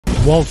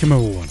Welcome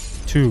everyone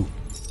to,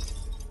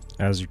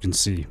 as you can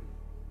see,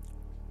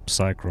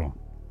 Psychron.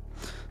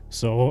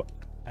 So,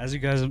 as you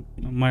guys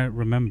might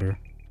remember,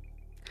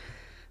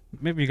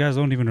 maybe you guys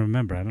don't even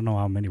remember, I don't know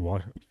how many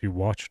you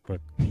watched, but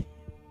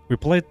we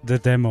played the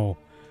demo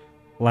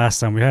last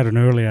time. We had an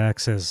early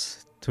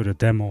access to the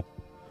demo.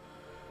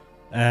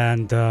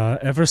 And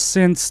ever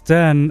since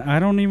then, I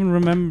don't even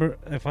remember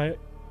if I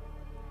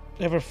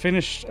ever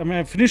finished. I mean,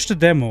 I finished the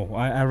demo,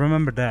 I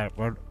remember that,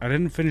 but I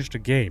didn't finish the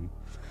game.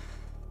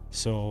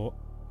 So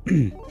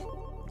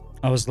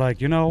I was like,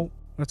 you know,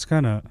 that's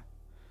kind of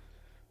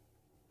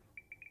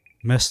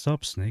messed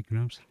up, Snake, you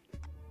know what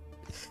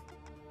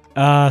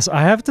I'm saying? So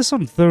I have this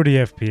on 30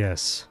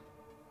 FPS.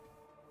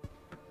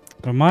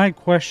 But my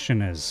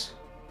question is,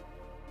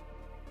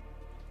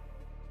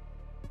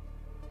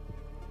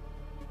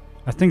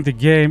 I think the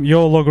game...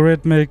 Yo,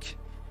 Logarithmic.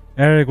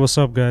 Eric, what's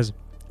up, guys?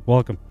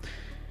 Welcome.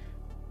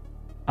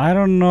 I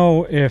don't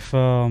know if...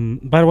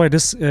 by the way,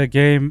 this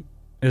game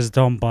is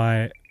done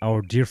by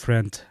our dear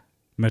friend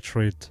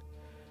Metroid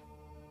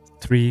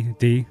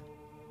 3D.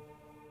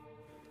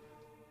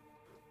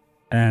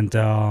 And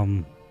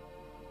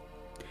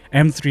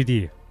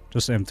M3D.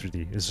 Just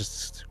M3D. It's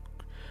just...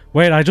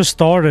 Wait, I just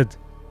started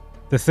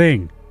the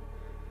thing.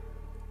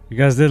 You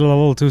guys did it a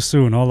little too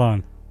soon. Hold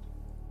on.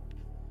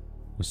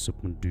 What's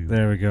up, my dude?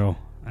 There we go.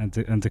 And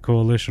the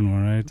coalition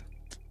one, right?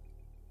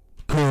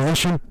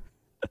 Coalition?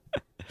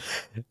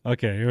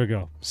 Okay, here we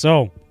go.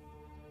 So,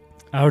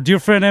 our dear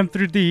friend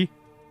M3D,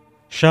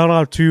 shout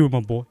out to you, my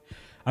boy.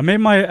 I made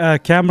my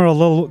camera a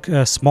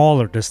little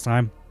smaller this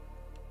time.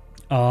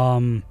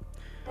 But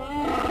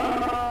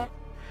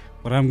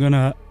I'm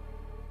gonna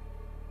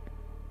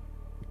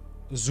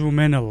zoom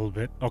in a little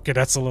bit. Okay,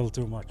 that's a little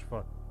too much.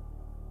 Fuck.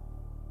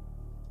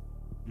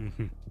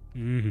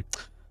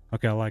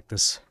 Okay, I like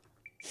this.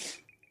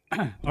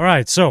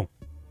 Alright, so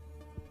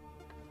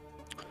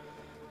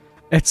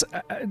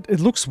it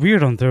looks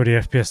weird on 30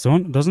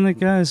 FPS, doesn't it,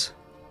 guys?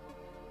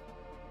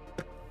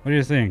 What do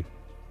you think?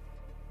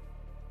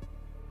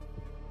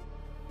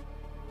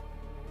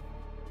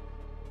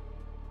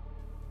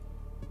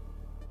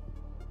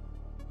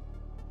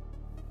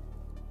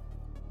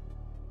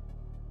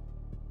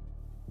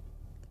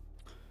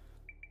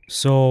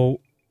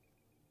 So,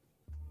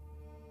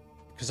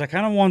 because I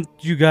kind of want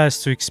you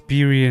guys to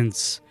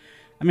experience...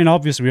 I mean,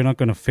 obviously, we're not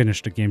going to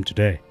finish the game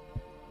today.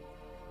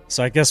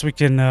 So I guess we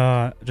can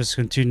just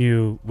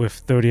continue with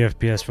 30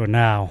 FPS for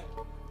now.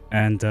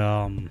 And,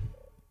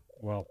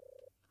 well...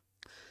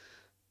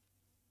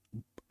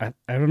 I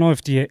don't know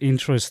if the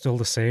intro is still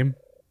the same.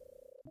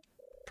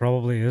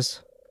 Probably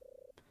is.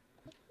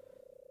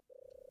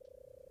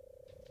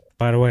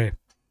 By the way,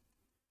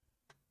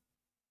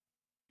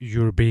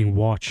 you're being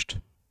watched,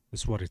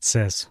 is what it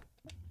says.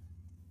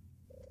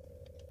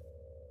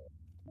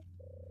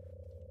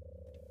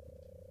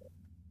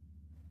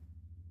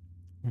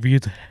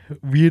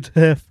 We'd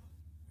have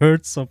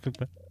heard something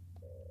about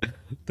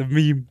the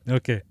meme.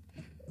 Okay.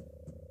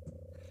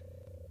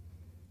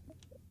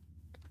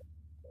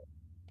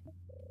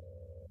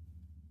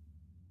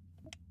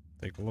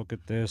 Take a look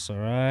at this,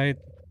 alright.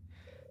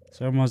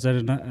 So almost at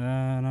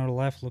another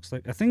left looks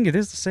like... I think it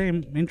is the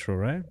same intro,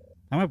 right?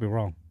 I might be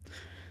wrong.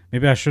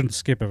 Maybe I shouldn't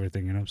skip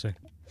everything, you know what I'm saying?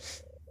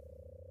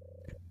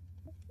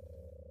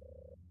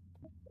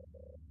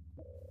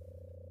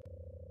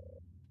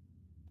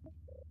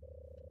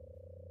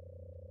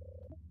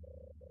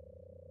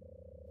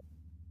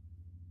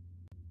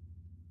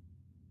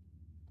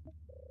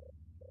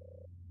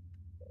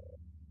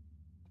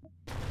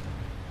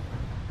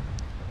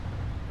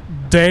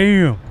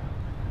 Damn!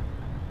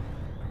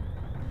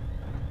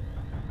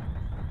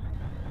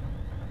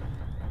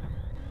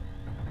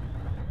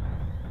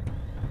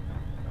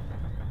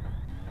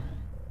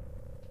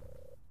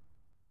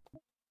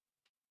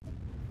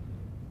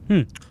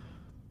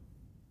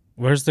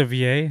 Where's the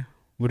VA?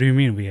 What do you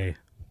mean VA?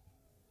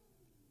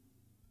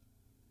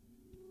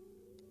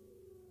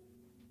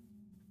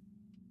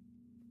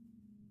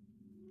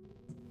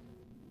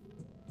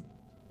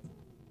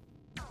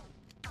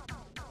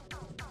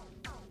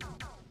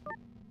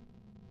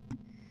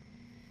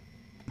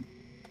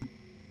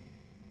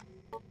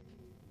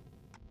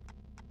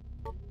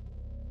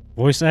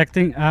 Voice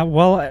acting?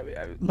 Well,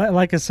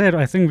 like I said,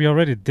 I think we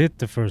already did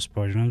the first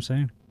part, you know what I'm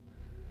saying?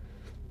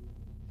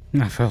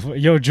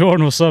 Yo,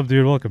 Jordan, what's up,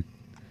 dude? Welcome.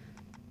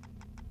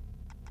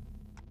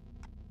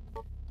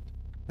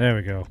 There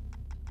we go.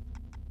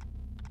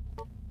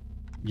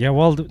 Yeah,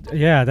 well,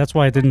 yeah, that's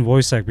why I didn't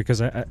voice act,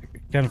 because I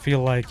kind of feel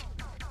like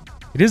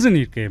it is a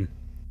neat game.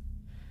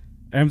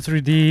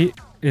 M3D,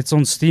 it's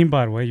on Steam,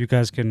 by the way. You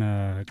guys can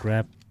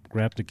grab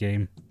the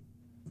game.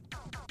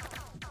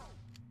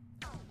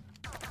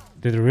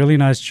 Did a really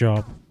nice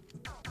job.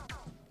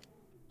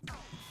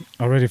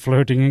 Already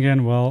flirting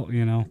again? Well,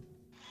 you know.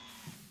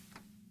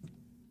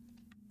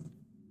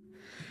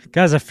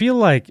 Guys, I feel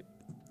like...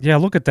 Yeah,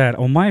 look at that.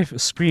 On my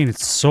screen,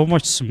 it's so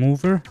much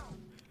smoother.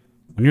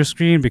 On your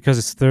screen, because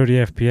it's 30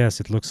 FPS,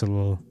 it looks a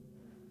little...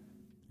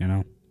 You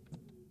know.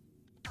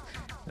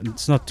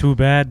 It's not too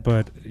bad,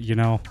 but, you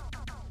know...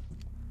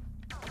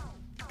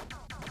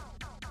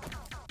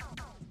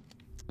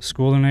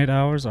 school in 8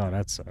 hours? Oh,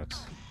 that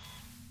sucks.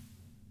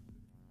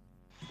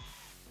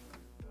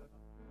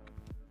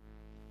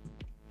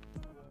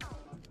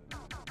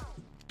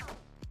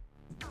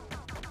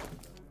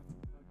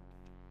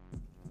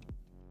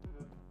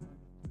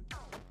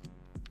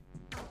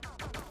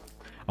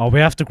 Oh, we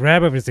have to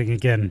grab everything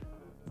again.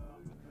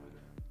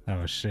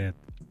 Oh, shit.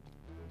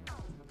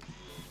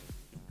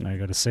 Now I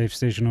got a safe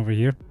station over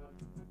here.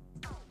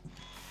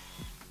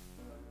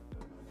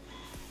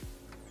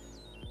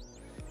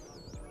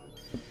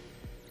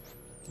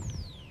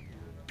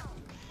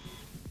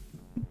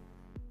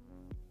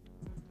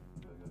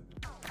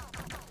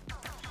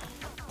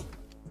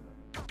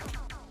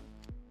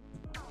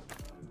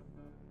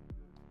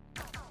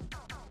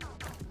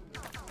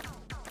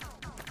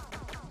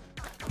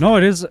 No,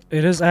 it is.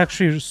 It is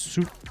actually.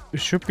 It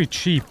should be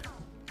cheap.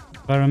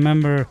 If I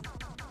remember.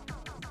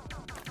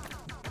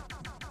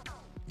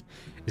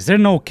 Is there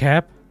no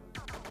cap?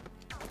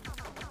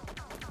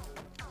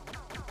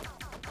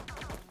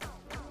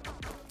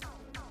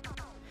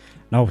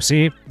 No,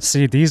 see,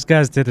 these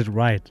guys did it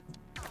right.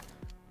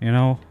 You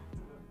know,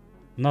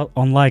 not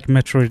unlike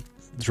Metroid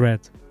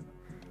Dread.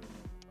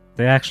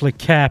 They actually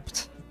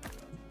capped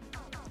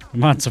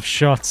amounts of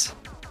shots.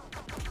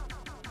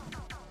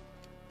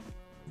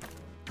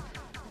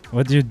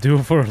 What do you do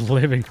for a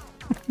living?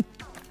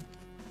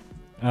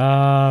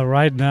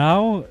 Right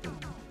now,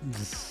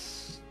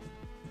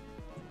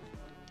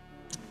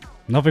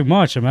 nothing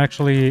much. I'm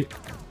a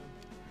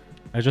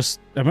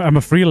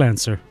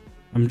freelancer.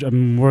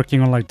 I'm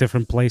working on like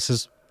different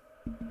places.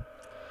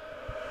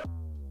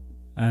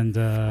 And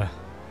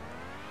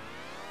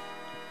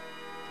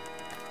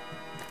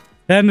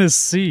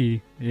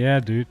Tennessee. Yeah,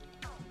 dude.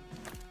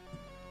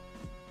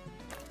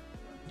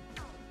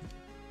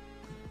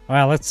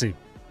 Alright, let's see.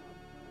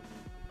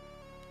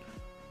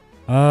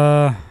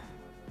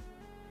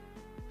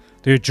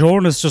 Dude,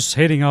 Jordan is just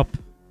hitting up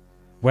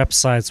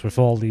websites with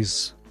all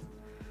these.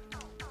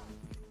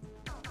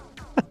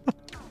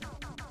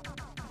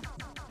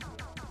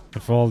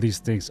 With all these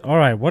things.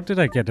 Alright, what did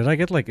I get? Did I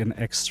get like an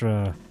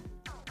extra?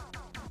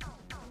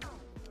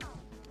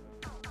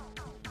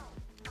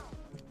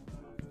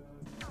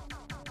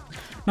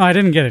 No, I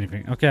didn't get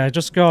anything. Okay, I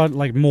just got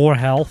like more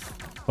health.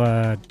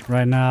 But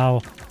right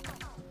now,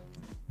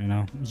 you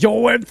know.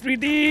 Yo,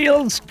 M3D,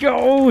 let's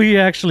go! He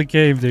actually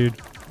came, dude.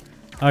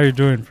 How you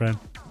doing, friend?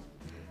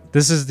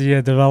 This is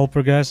the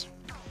developer, guys.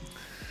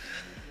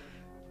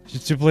 You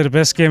two play the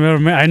best game ever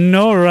made. I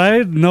know,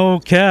 right? No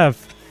cap.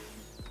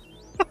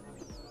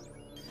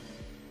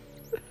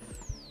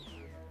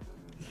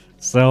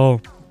 So,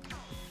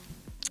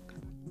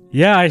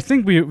 yeah, I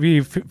think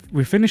we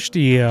finished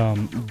the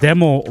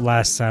demo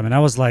last time, and I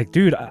was like,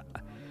 dude,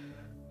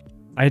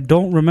 I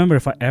don't remember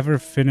if I ever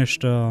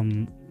finished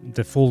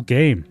the full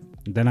game.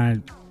 Then I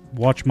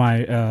watched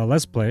my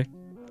Let's Play.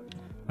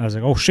 I was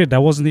like, oh shit,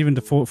 that wasn't even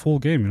the full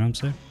game, you know what I'm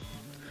saying?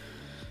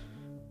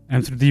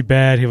 M3D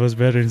bad, he was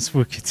better in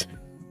Spooky 2.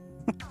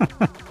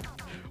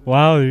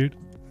 Wow, dude.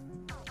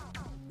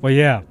 Well,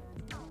 yeah.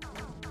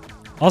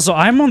 Also,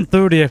 I'm on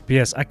 30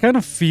 FPS. I kind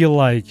of feel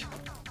like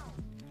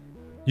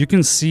you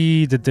can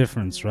see the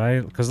difference,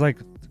 right? Because, like,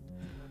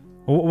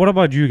 what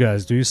about you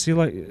guys? Do you see,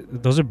 like,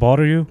 does it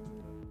bother you?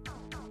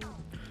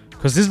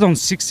 Because this is on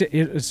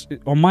 60.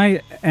 On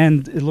my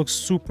end, it looks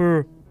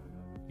super,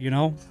 you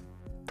know,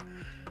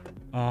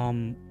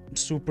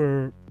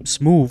 super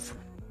smooth,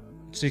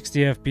 60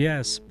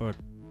 FPS. But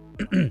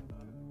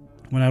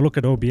when I look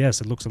at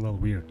OBS, it looks a little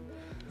weird.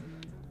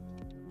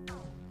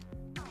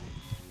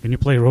 Can you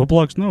play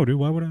Roblox? No, dude.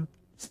 Why would I?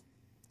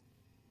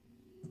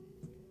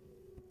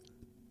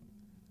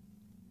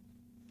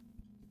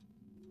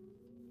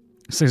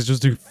 He's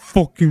just doing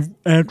fucking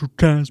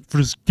advertisement for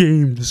this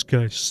game. This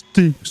guy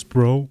stinks,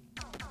 bro.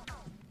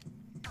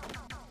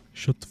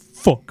 Shut the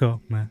fuck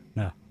up, man.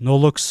 Nah, no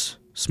looks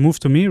smooth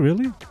to me,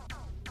 really?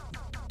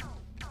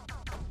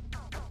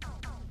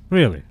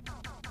 Really?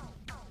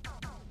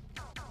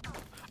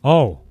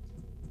 Oh.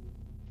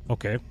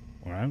 Okay.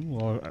 Alright,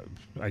 well,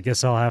 I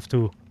guess I'll have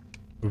to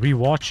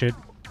rewatch it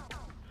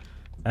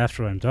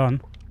after I'm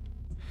done.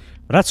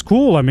 But that's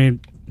cool, I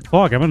mean,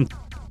 fuck, I'm in...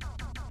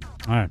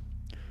 Alright.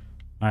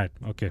 Alright,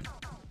 okay.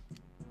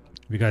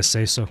 You guys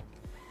say so.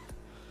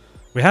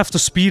 We have to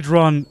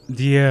speedrun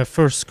the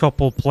first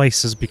couple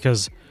places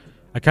because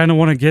I kind of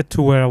want to get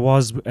to where I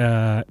was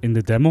in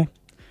the demo.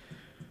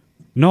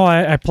 No,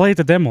 I played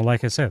the demo,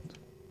 like I said.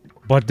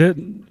 But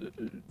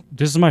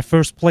this is my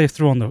first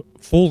playthrough on the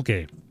full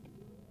game.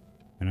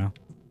 You know?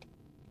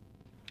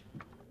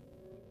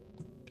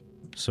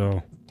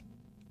 So...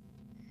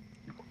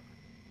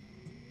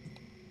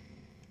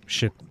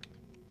 Shit.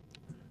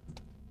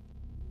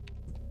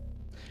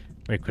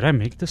 Wait, could I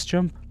make this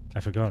jump?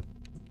 I forgot.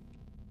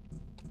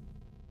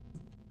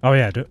 Oh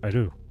yeah, I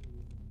do.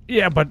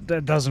 Yeah, but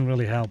that doesn't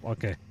really help.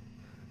 Okay.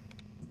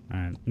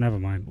 Alright, never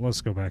mind.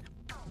 Let's go back.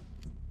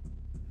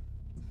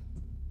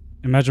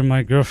 Imagine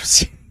my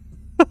girlfriend.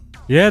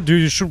 Yeah,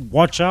 dude, you should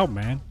watch out,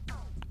 man.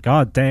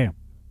 God damn.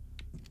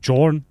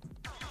 Jordan.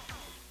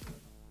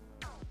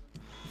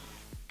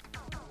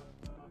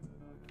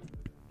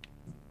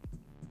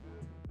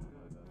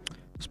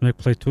 Make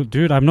play tool.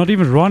 Dude, I'm not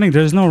even running.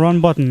 There's no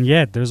run button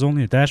yet. There's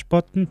only a dash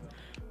button.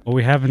 But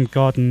we haven't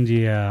gotten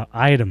the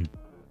item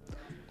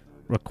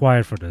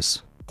required for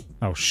this.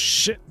 Oh,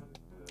 shit.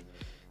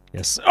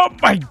 Yes. Oh,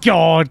 my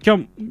God.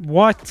 Come.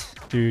 What?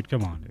 Dude,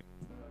 come on,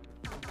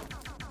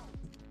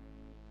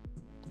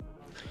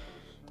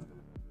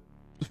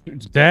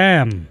 dude.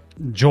 Damn.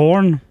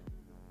 Jorn.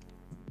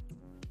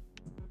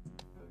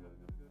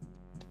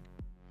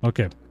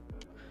 Okay.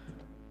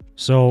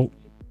 So.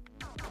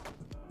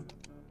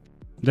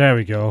 There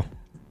we go.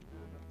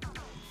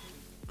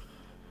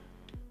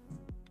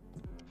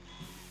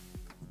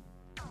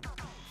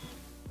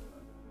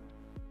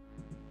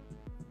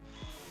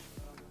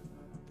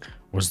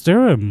 Was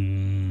there a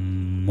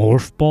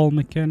morph ball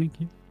mechanic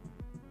here?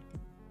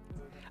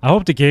 I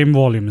hope the game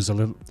volume is a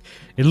little...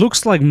 It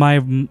looks like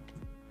my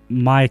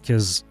mic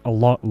is a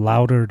lot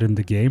louder than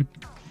the game.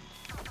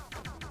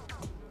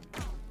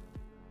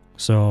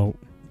 So...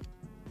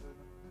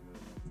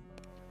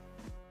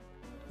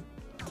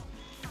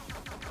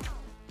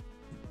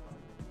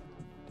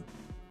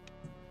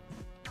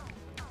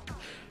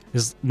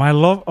 Is my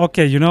love...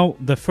 Okay, you know,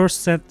 the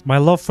first set... My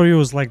love for you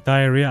was like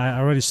diarrhea. I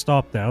already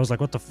stopped there. I was like,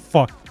 what the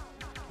fuck?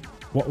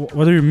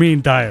 What do you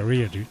mean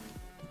diarrhea, dude?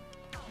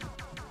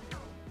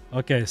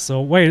 Okay,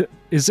 so wait.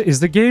 Is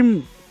the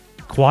game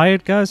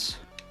quiet, guys?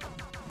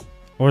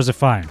 Or is it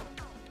fine?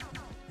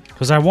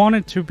 Because I want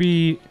it to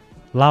be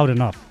loud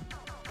enough.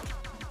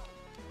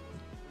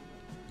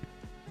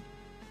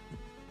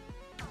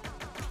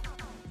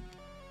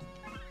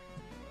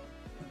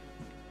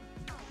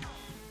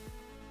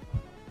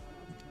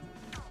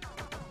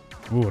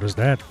 Ooh, what is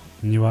that?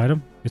 New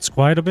item? It's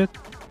quiet a bit?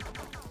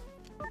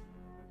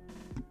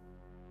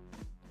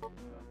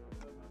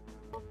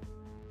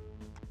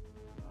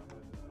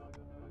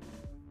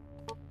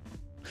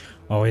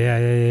 Oh,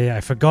 yeah.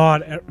 I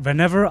forgot.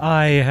 Whenever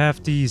I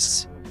have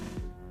these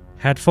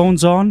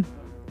headphones on,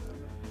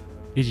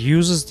 it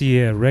uses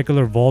the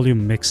regular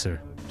volume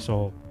mixer.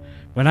 So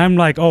when I'm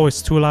like, oh,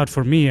 it's too loud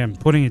for me, I'm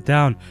putting it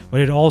down. But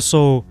it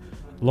also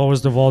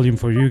lowers the volume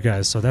for you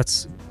guys. So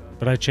that's...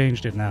 But I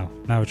changed it now.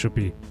 Now it should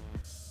be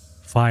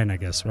fine, I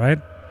guess, right?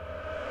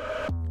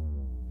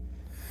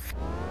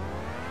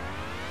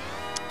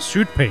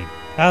 Suit paint.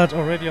 That's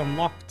already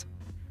unlocked.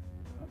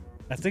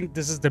 I think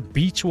this is the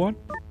beach one,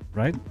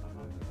 right?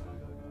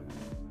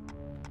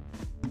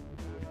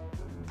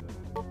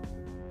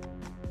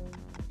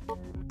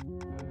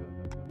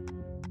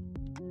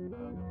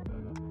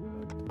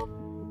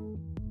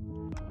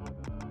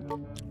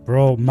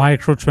 Bro,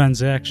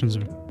 microtransactions.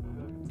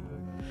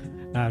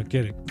 Nah, I'm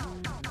kidding.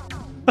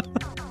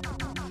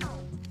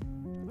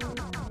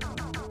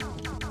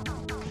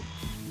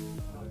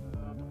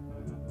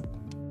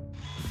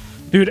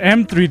 Dude,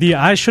 M3D,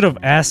 I should have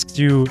asked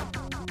you.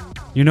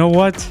 You know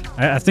what?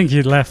 I think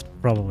he left,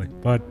 probably.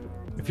 But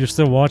if you're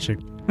still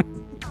watching.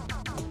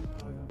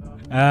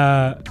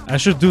 I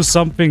should do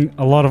something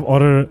a lot of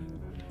other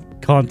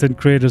content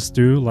creators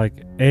do.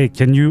 Like, hey,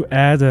 can you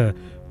add a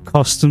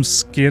custom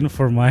skin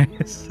for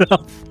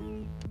myself?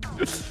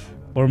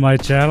 For my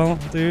channel,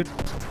 dude?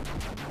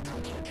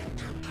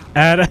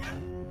 Add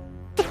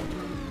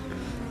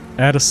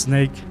a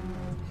snake.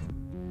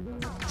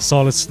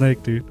 Solid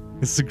snake, dude.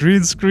 It's the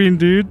green screen,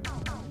 dude.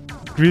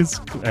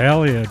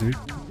 Hell yeah, dude.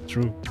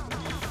 True.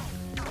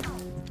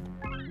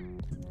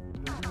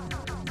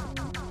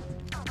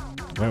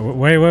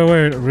 Wait.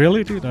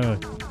 Really, dude? I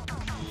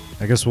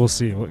guess we'll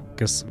see.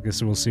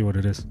 Guess we'll see what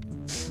it is.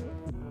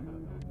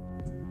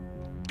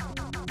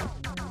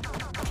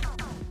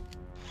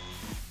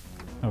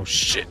 Oh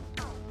shit.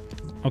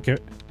 Okay.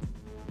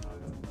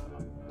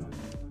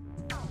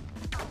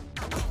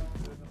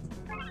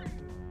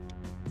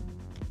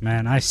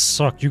 Man, I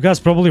suck. You guys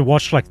probably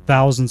watch like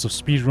thousands of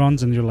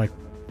speedruns and you're like,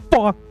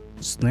 fuck,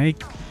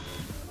 snake.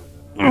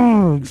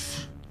 Ugh.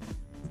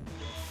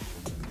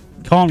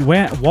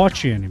 Can't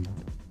watch you anymore.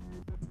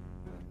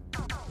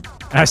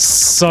 I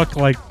suck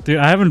like, dude,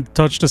 I haven't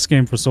touched this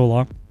game for so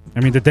long. I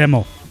mean, the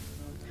demo.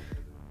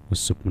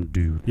 What's up, my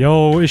dude?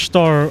 Yo,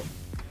 Ishtar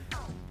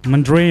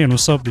Mandrayan,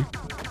 what's up, dude?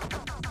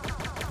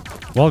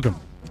 Welcome.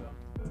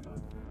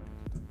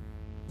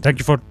 Thank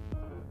you for...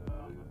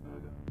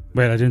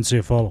 Wait, I didn't see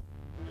a follow.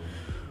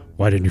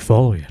 Why didn't you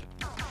follow yet?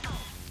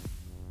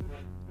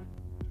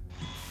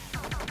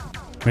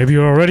 Maybe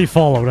you're already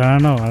followed. I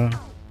don't know.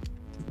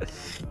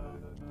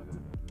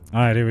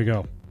 Alright, here we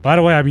go. By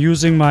the way, I'm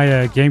using my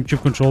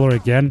GameCube controller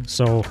again,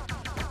 so...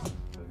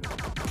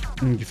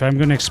 if I'm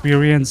gonna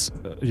experience,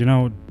 you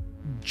know,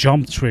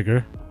 jump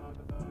trigger...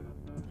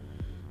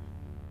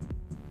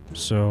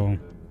 So...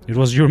 It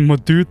was your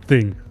Madud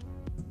thing.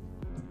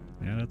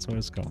 Yeah, that's what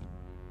it's called.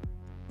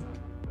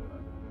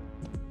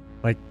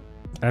 Like...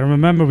 I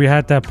remember we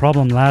had that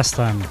problem last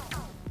time.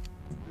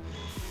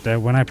 That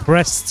when I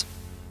pressed...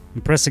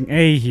 I'm pressing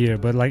A here,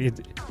 but like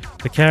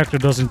the character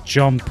doesn't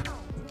jump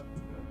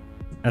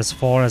as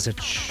far as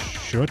it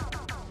should.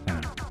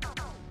 I don't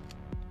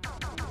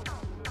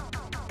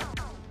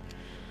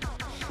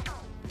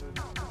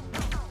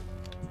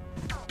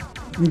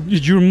know.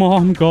 Your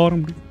mom got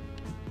him.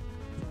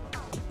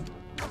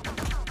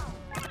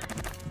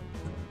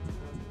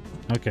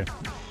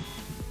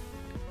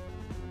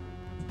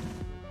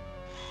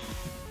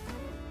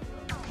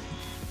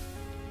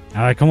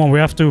 Alright, come on, we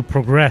have to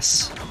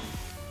progress.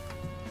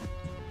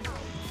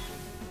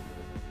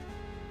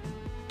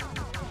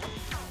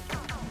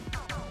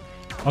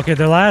 Okay,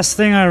 the last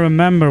thing I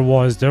remember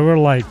was there were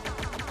like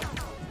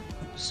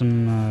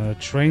some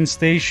train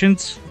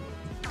stations.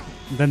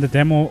 Then the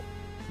demo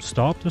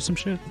stopped or some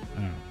shit. I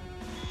don't know.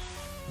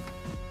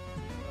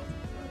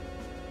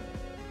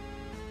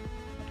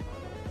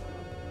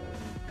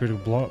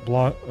 Critical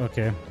block.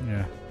 Okay,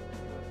 yeah.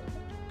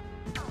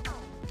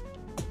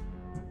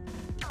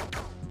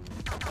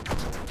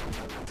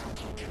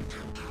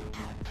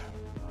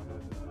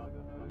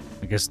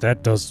 I guess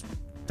that does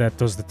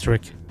the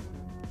trick.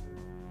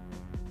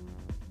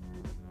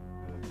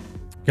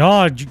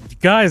 God, you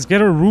guys,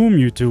 get a room,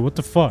 you two. What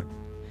the fuck?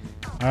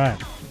 All right.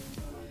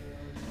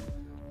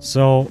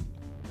 So,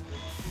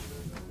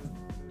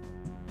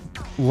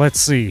 let's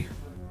see.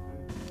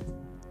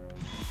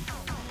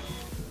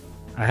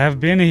 I have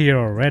been here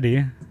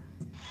already.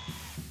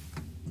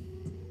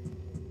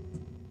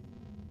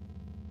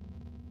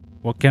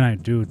 What can I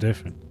do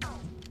different?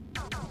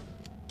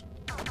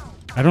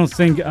 I don't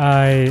think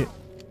I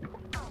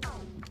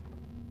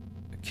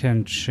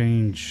can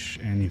change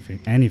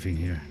anything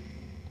here.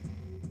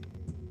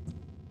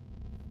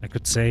 I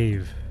could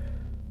save.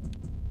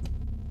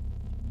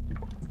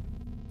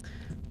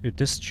 Dude,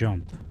 this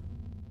jump.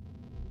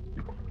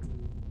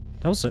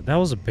 That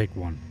was a big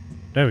one.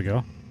 There we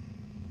go.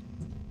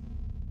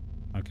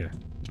 Okay.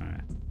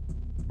 Alright.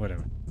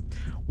 Whatever.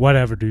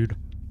 Whatever, dude.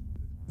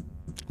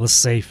 Let's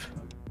save.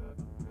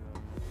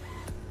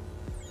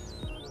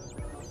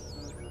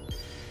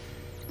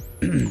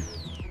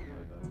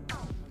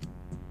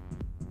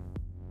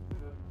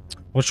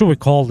 What should we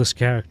call this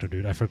character,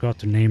 dude? I forgot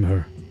to name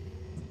her.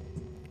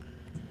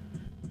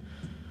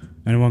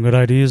 Anyone got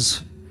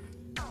ideas?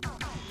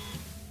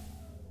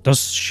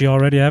 Does she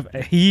already have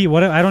he?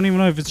 What? I don't even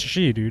know if it's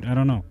she, dude. I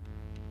don't know.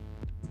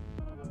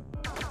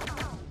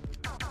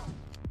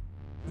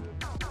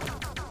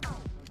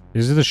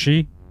 Is it a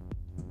she?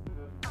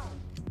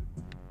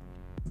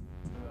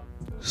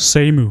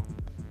 Seimu.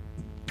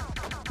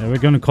 Yeah, we're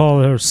gonna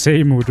call her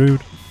Seimu,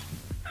 dude.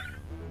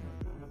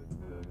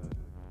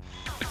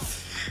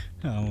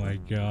 Oh my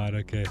god,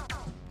 okay.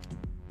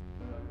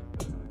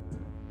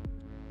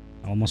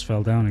 I almost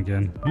fell down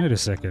again. Wait a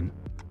second.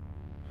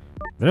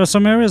 There are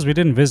some areas we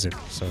didn't visit,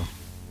 so...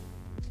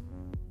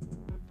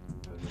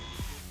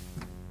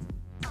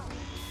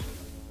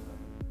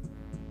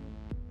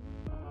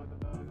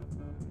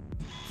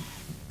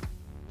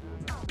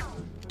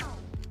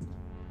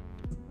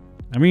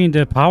 I mean,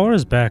 the power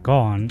is back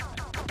on,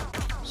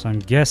 so I'm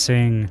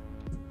guessing...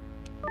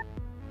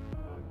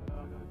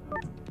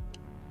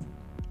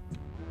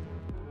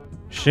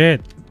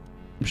 Shit!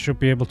 We should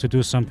be able to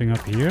do something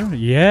up here?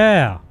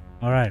 Yeah!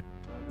 Alright.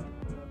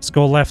 Let's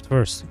go left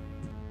first.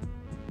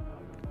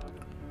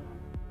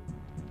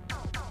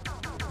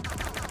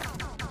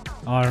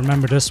 Oh, I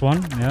remember this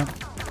one, yeah.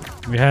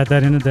 We had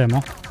that in the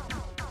demo.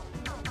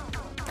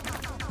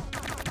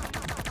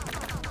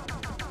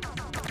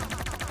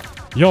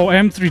 Yo,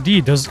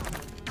 M3D, does...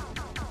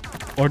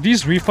 Are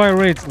these refire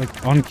rates, like,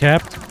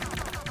 uncapped?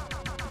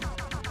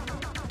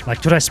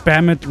 Like, should I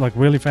spam it, like,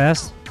 really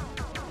fast?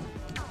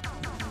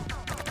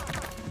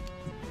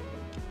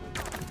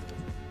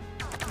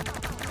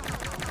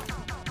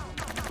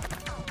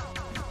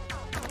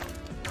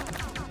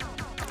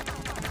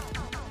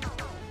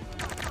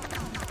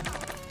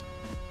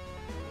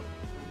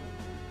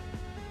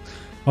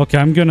 Okay,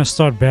 I'm gonna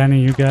start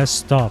banning you guys.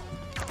 Stop.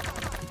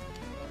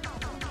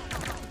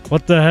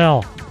 What the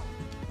hell?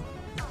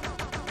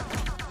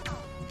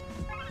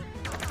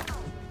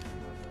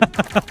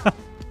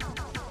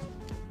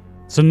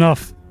 It's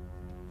enough.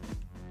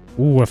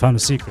 Ooh, I found a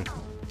secret.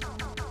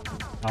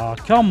 Oh,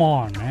 come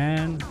on,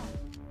 man.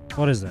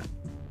 What is that?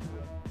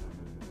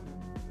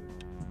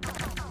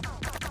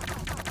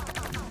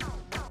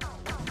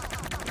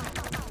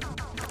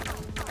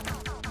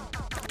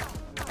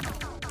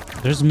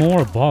 There's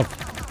more above.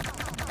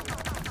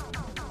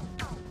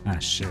 Ah,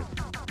 shit.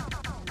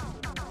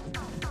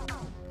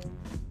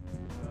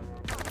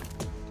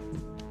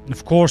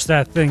 Of course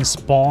that thing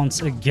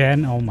spawns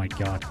again. Oh my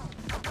god.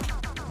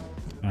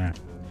 Alright.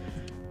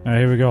 Alright,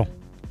 here we go.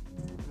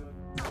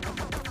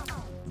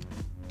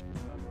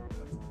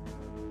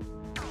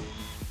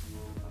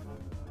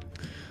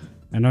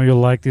 I know you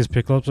like these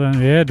pickups.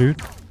 Yeah,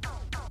 dude.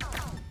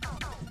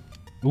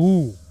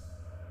 Ooh.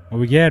 What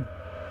we get?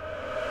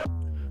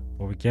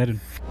 What we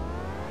getting?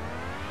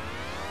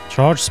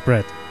 Charge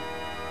spread.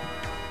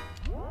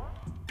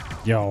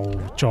 Yo,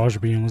 charge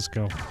beam, let's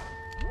go.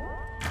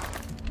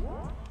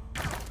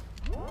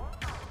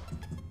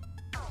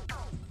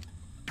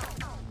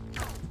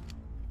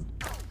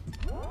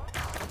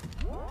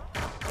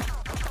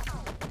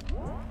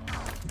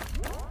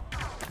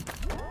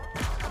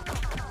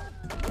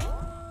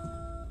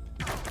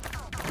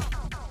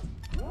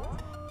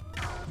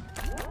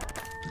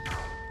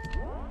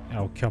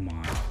 Oh, come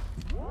on.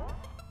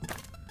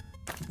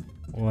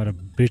 What a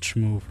bitch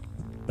move.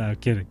 No,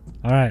 kidding.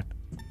 Alright.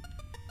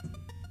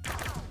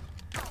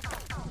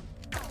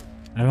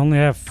 I only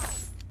have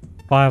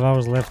 5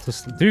 hours left to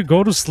sleep. Dude,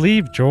 go to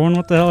sleep, Jordan.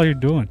 What the hell are you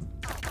doing?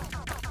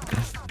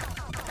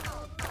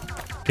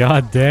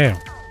 God damn.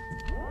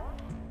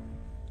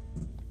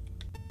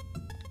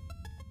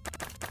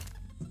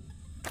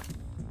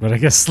 But I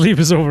guess sleep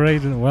is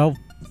overrated. Well,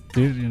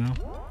 dude, you know.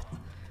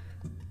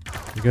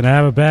 You're gonna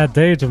have a bad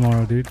day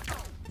tomorrow, dude.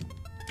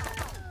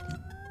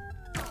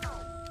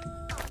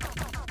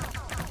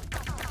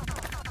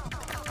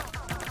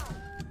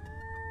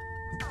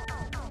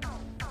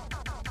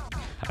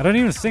 I don't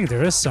even think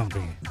there is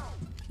something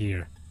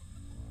here.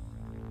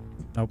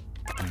 Nope.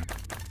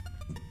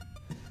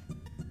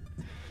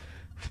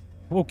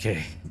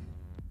 Okay.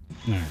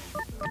 Alright.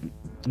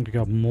 We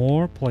got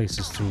more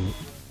places to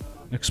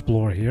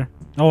explore here.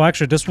 Oh,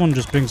 actually, this one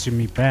just brings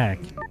me back.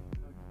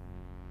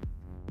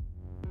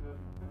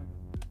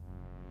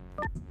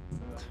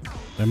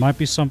 There might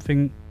be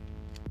something...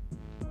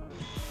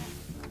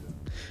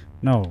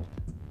 No.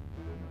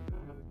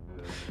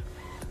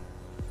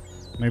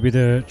 Maybe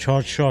the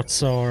charge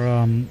shots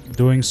are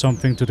doing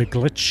something to the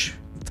glitch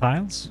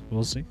tiles.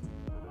 We'll see.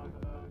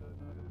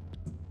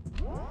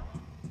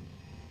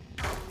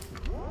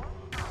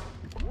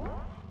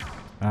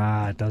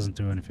 Ah, it doesn't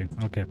do anything.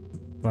 Okay,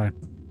 fine.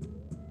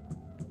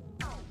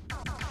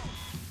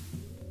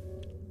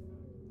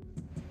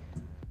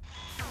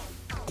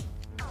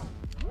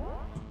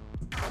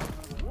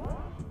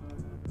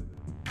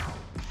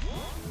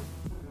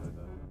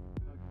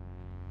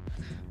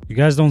 You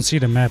guys don't see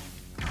the map.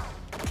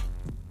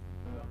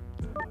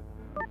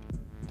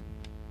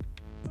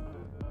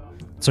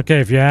 It's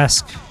okay if you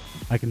ask.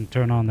 I can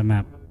turn on the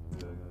map.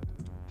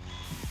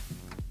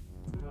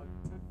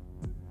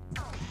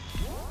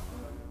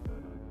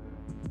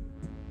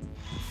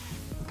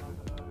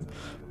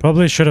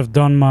 Probably should have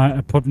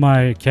done put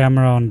my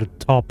camera on the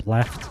top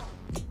left.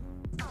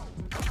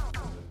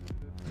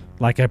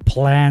 Like I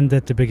planned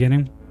at the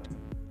beginning.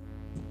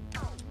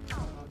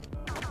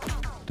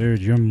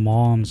 Dude, your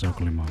mom's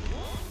ugly mom.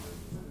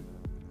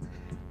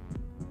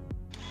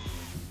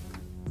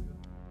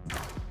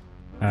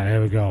 Alright,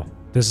 here we go.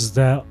 This is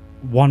the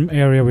one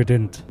area we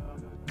didn't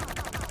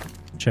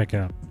check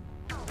out.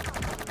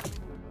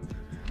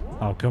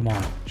 Oh, come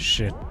on.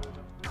 Shit.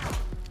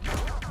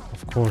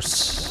 Of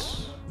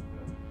course.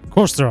 Of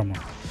course there are more.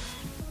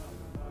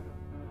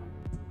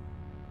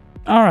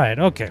 Alright,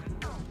 okay.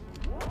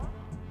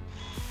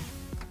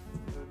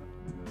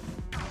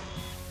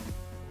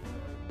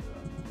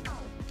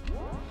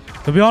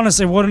 To be honest,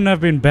 it wouldn't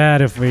have been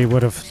bad if we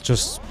would have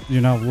just,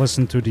 you know,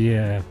 listened to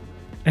the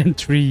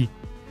N3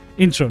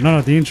 intro.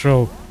 No, the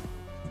intro.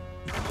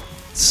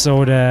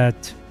 So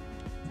that...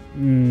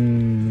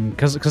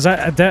 Because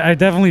I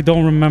definitely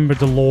don't remember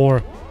the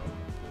lore.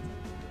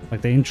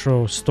 Like the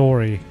intro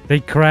story. They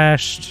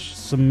crashed,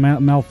 some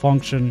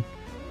malfunction,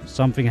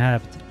 something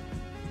happened.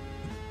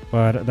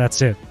 But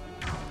that's it.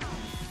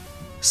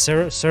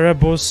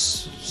 Cerebus,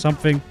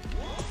 something.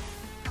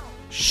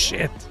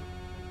 Shit.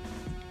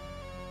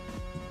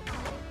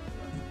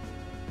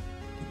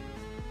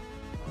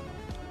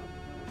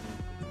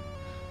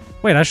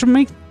 Wait, I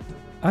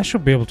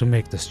should be able to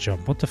make this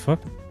jump. What the fuck?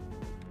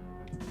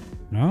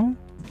 No?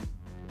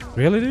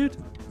 Really, dude?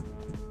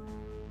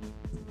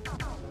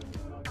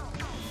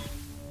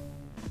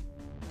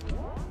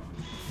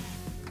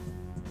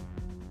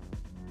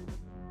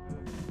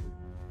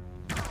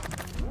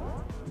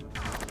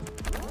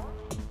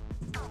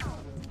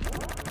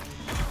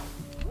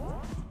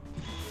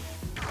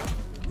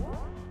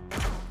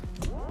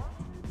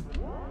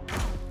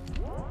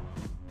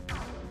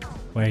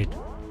 Wait.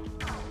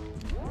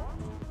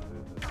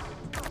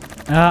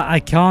 I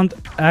can't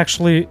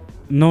actually...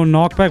 No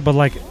knockback, but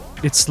like,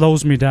 it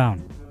slows me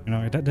down. You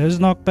know, there's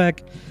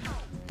knockback,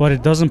 but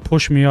it doesn't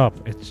push me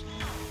up. It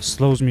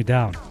slows me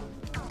down.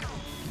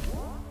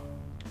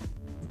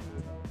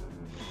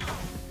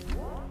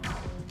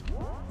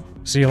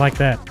 See, like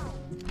that.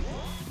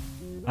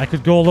 I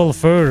could go a little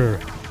further.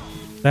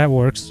 That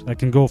works. I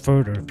can go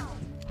further.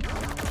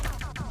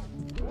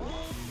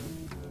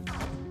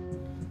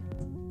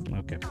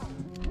 Okay.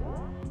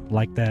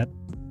 Like that.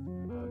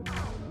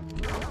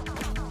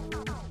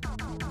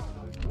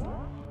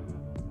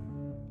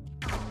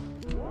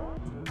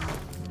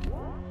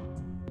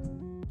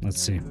 Let's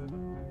see.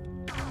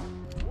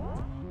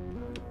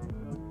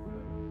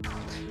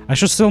 I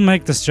should still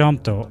make this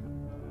jump though.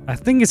 I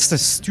think it's the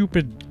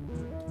stupid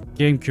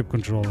GameCube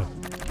controller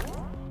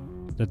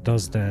that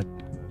does that.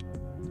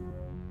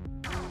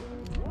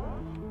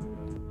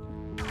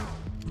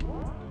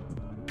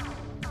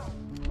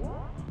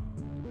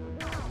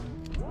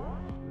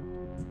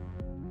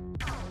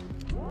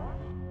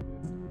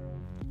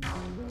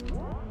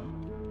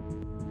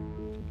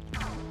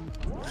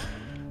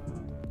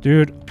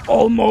 Dude,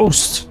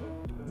 almost!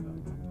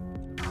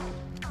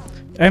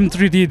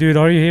 M3D, dude,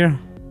 are you here?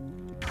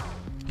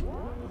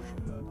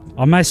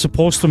 Am I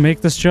supposed to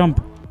make this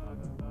jump?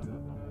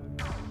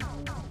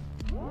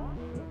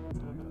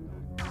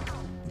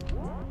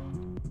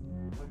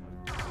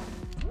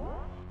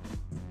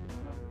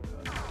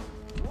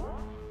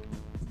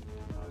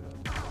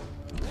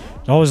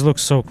 It always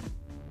looks so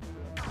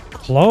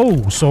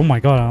close. Oh my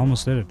god, I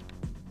almost did it.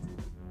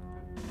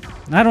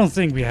 I don't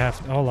think we have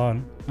to. Hold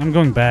on. I'm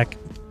going back.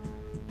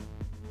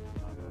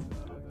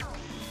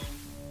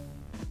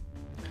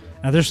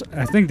 Now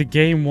I think the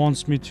game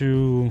wants me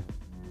to,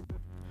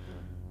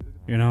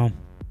 you know,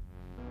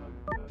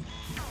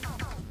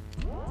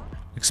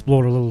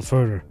 explore a little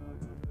further.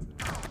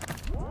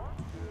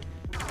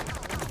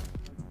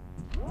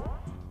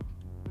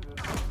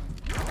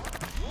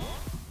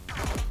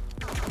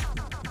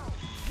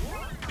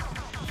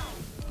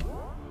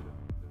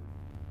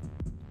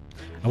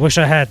 I wish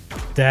I had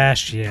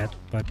dash yet,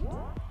 but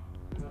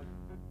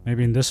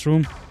maybe in this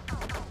room.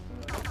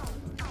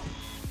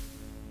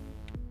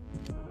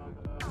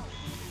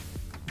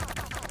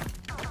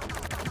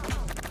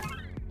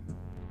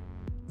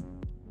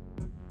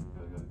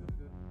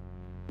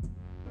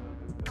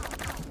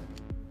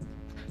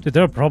 Dude,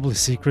 there are probably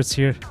secrets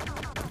here.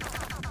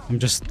 I'm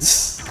just,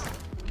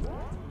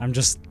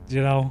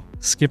 you know,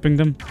 skipping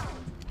them.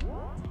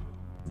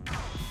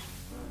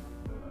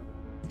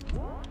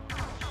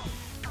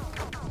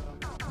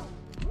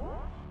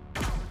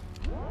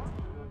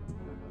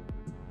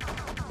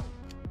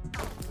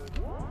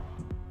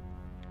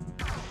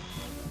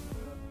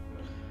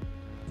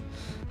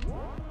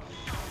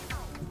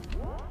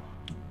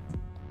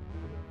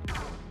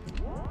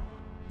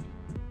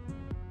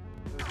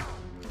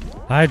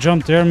 High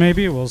jump there,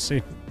 maybe? We'll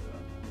see.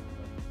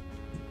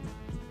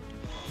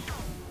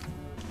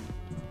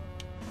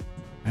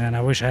 And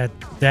I wish I had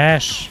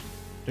dash.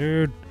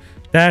 Dude,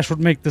 dash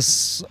would make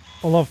this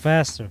a lot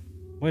faster.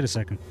 Wait a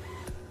second.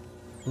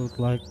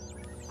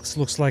 This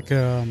looks like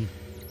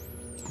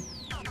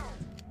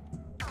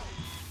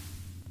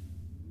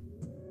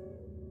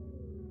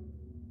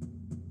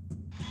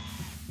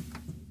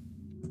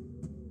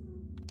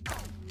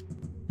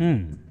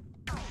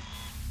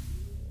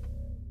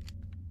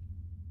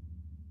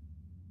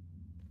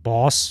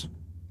boss.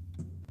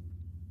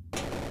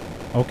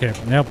 Okay,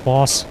 yeah,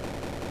 boss.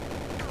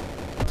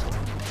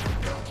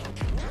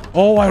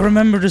 Oh, I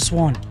remember this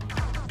one.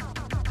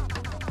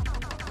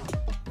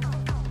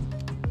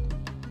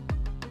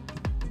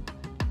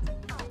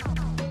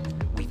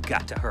 We've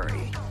got to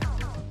hurry.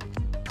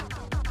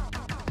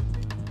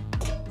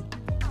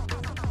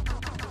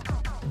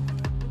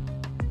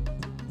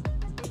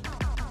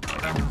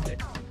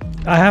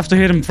 I have to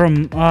hit him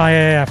from... Oh,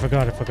 yeah, I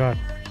forgot.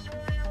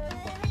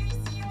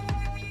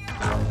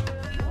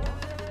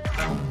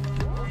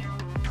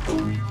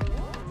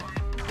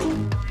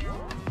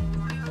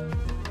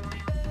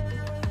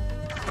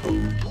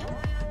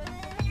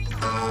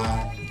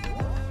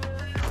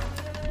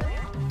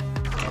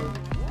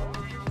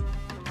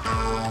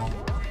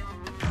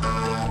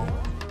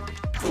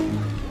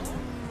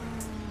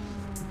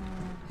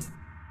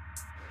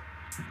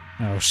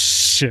 Oh,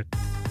 shit.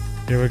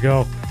 Here we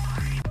go.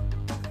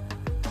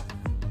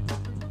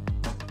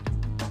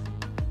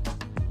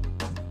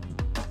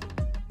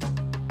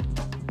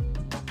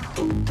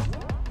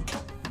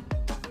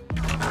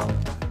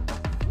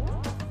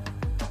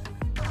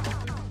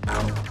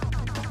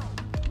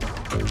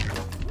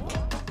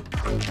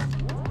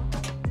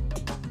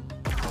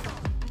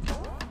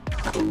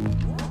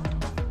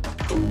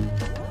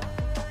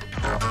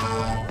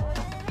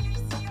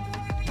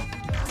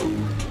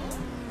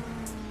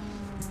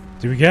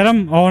 Do we get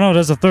him? Oh no,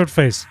 there's a third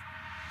phase.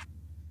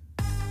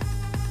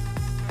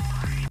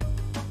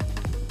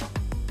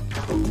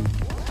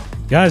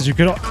 Guys, you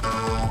could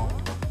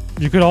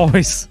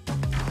always...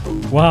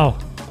 Wow.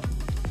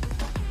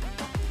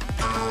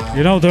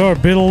 You know, there are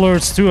bit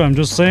alerts too, I'm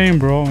just saying,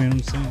 bro. You know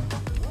what I'm saying?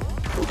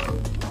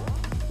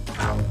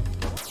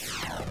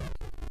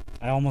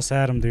 I almost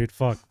had him, dude.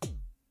 Fuck.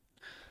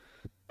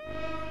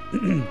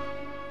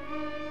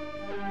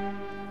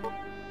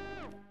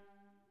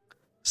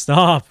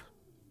 Stop.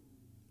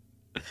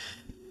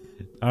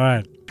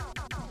 Alright.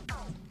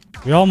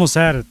 We almost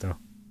had it, though.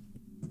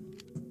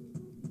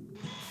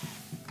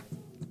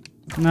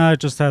 No, it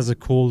just has a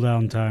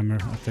cooldown timer,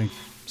 I think.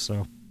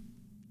 So.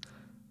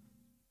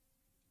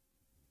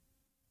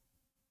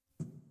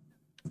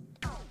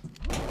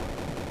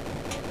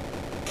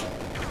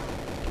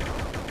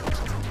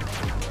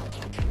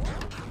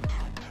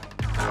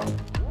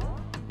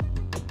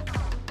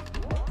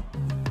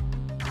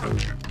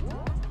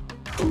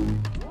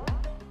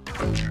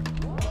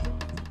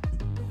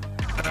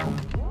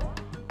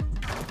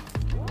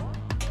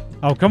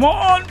 Oh, come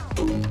on!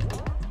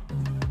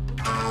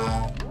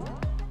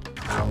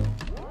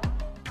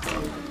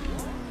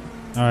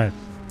 Alright.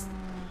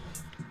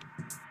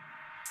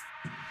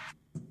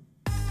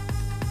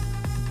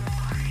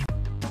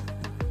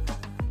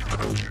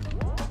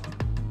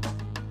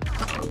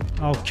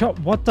 Oh,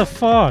 what the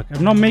fuck?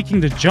 I'm not making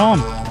the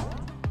jump.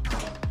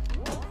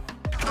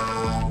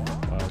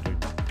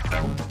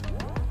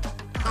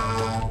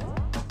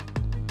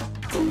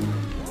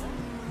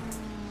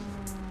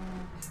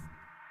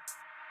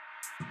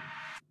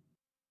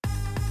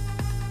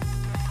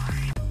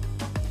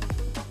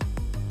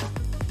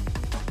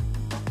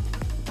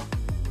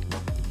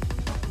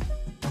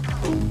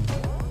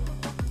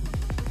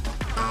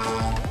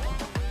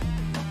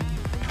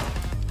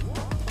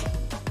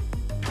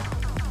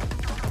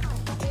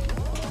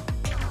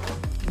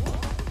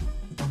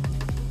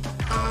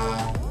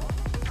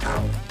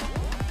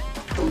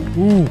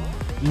 Ooh,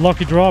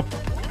 lucky drop.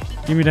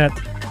 Give me that.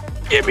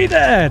 Give me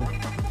that.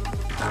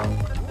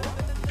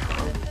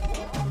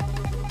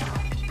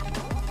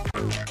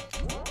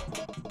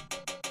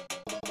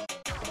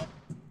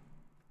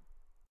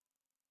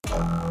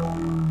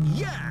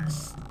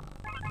 Yes!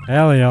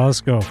 Hell yeah, let's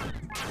go.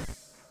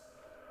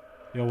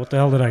 Yo, what the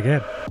hell did I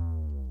get?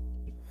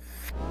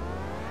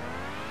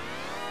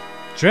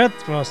 Dread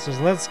thrusters,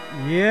 let's...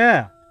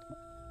 Yeah!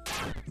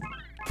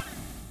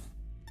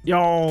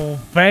 Yo,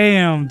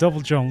 bam! Double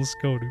jump, let's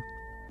go, dude.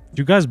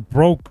 You guys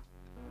broke.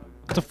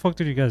 What the fuck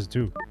did you guys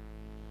do?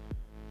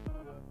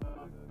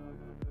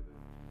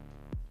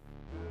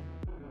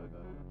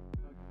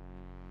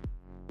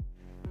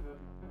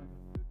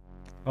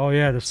 Oh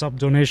yeah, the sub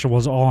donation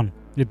was on.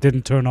 It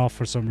didn't turn off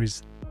for some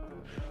reason.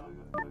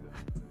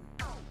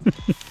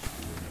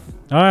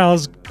 Alright,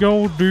 let's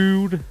go,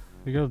 dude.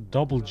 We got a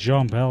double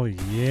jump, hell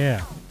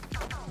yeah.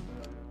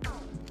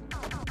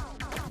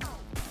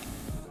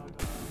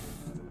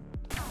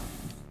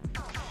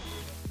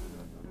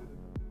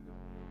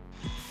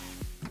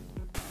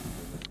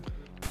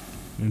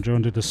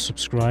 Enjoying the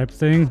subscribe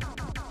thing.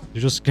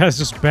 You guys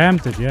just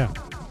spammed it, yeah.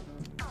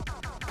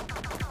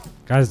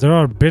 Guys, there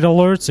are bit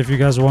alerts if you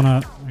guys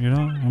wanna, you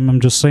know,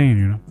 I'm just saying,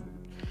 you know.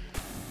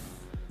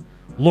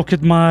 Look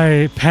at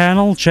my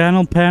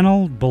channel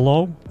panel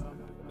below.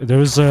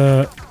 There's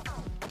a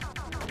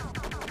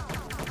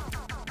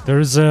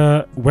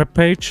web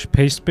page,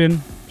 pastebin,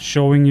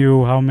 showing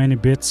you how many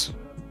bits.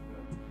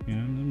 You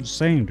know, I'm just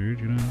saying, dude,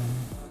 you know.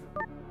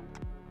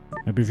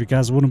 Maybe if you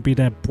guys wouldn't be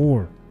that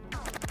poor.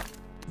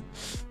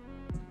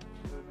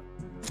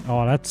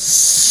 Oh, that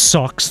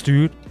sucks,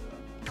 dude.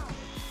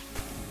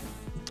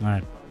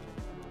 Alright.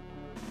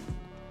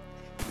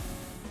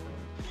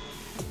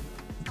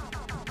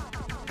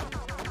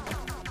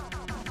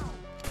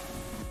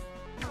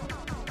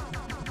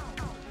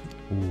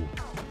 Ooh.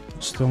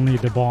 Still need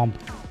the bomb.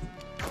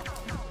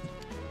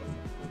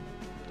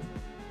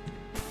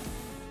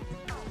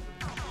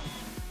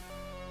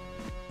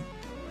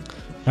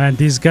 Man,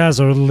 these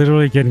guys are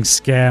literally getting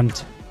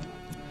scammed.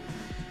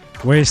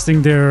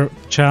 Wasting their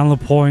channel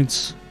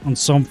points on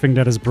something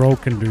that is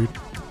broken, dude.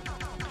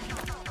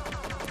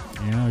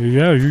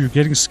 Yeah, you're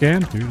getting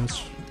scammed, dude.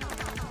 That's...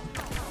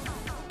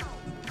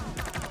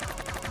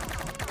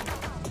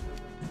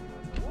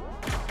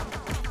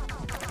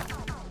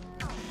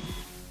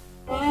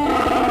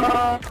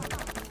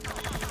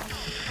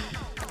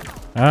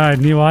 Alright,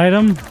 new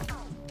item.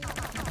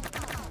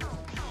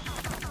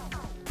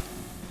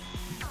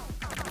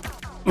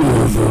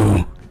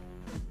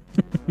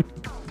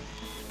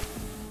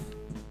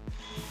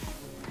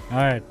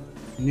 Alright,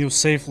 new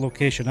safe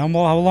location. How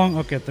long?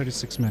 Okay,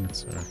 36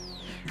 minutes. All right.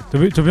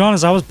 To be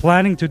honest, I was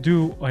planning to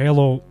do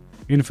Halo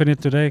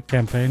Infinite today,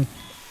 campaign.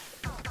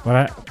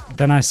 But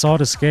then I saw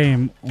this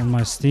game on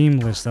my Steam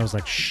list. I was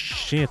like,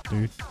 shit,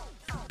 dude.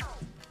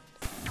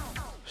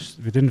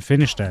 We didn't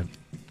finish that.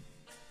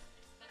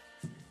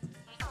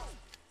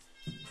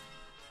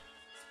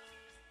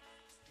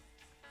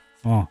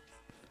 Oh.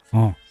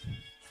 My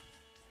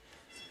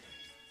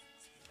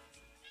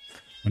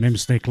name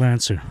is Snake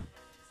Lancer.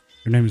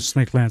 Your name is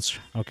Snake Lancer.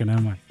 Okay,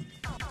 never mind.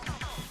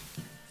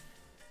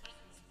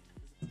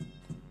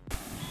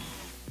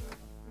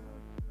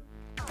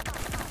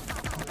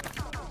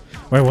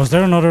 Wait, was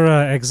there another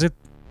exit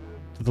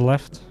to the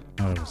left?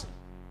 No, there wasn't.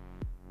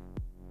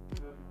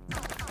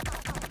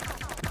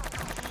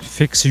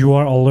 Fix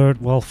your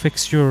alert. Well,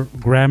 fix your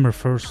grammar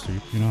first,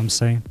 dude. You know what I'm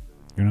saying?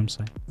 You know what I'm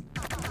saying?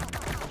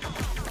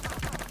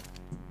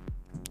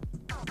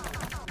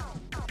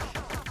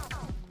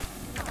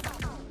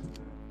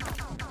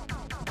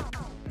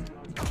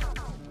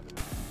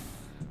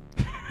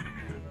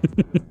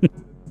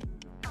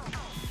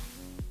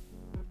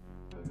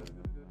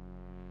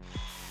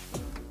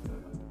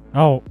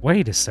 Oh,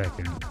 wait a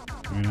second.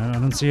 I mean, I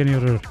don't see any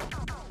other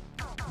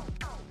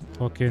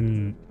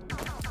fucking...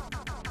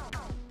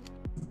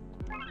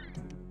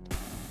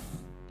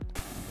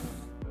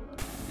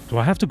 Do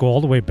I have to go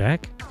all the way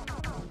back?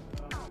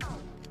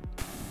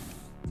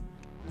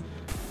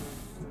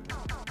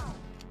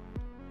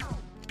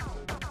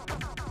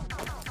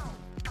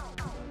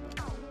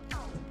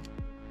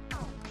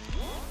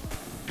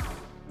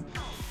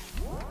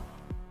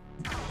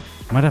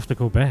 Might have to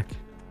go back.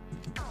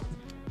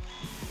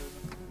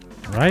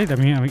 Right? I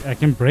mean, I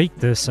can break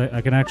this.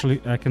 I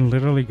can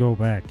literally go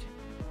back.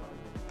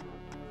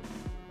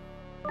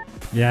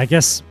 Yeah, I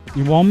guess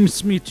he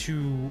wants me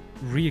to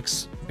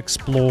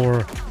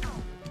explore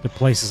the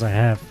places I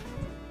have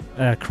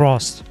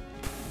crossed.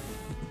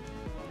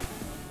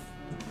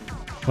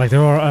 Like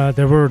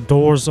there were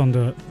doors on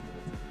the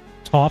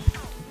top.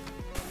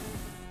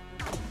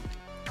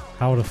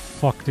 How the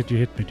fuck did you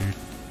hit me, dude?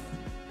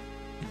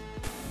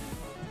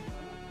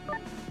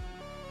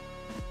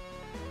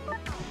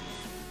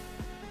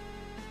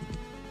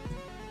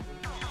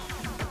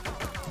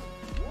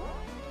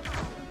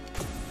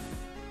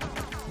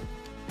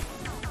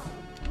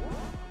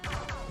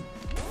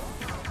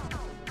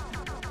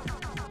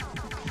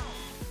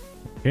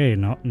 Okay,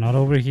 not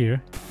over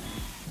here.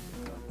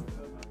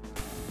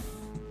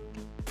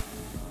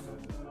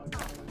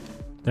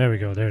 There we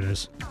go, there it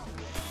is.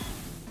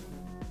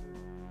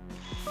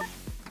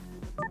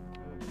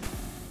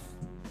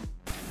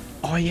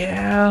 Oh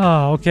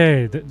yeah,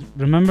 okay.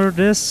 Remember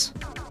this?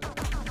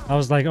 I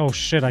was like, oh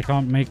shit, I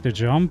can't make the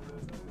jump.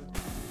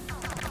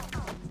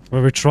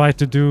 Where we tried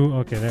to do...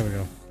 Okay, there we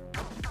go.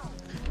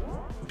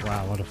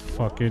 Wow, what a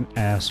fucking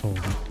asshole.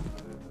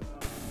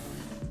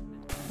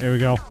 There we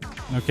go.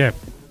 Okay.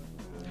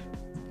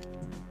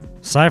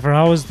 Cypher,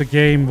 how is the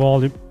game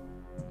volume?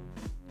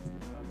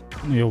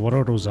 Yo, what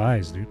are those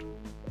eyes, dude?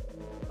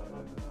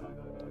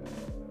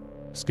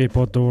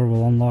 Skateboard door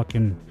will unlock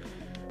in...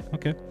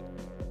 Okay.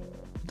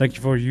 Thank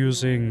you for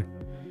using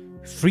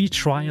free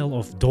trial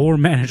of Door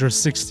Manager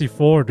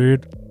 64,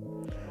 dude.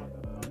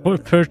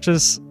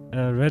 Purchase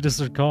a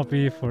registered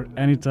copy for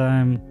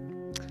anytime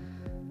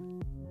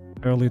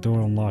early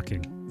door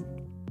unlocking.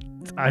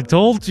 I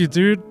told you,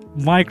 dude.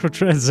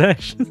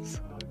 Microtransactions.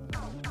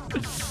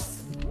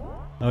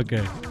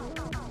 Okay.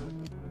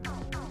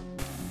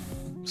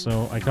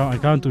 So I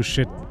can't do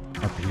shit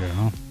up here,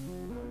 huh?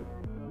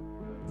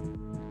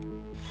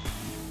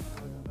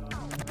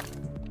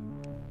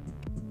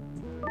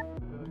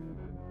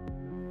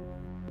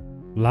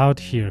 Loud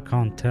here,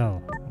 can't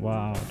tell.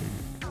 Wow, dude.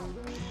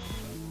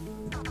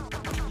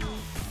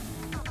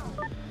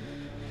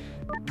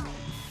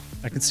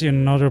 I can see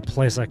another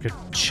place I could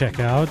check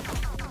out,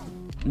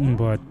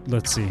 but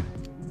let's see.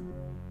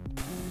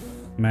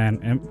 Man,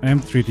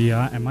 M3D,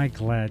 am I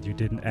glad you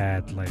didn't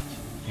add, like,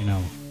 you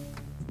know,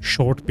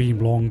 short beam,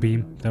 long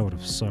beam? That would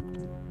have sucked.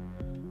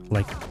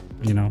 Like,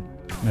 you know,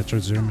 Metro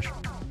Zoomish.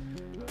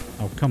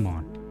 Oh, come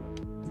on.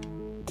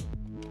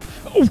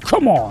 Oh,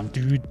 come on,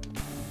 dude.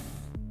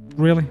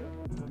 Really?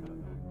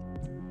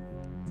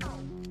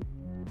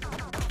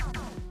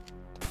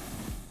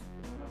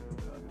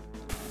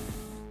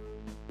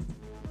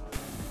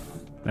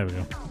 There we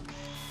go.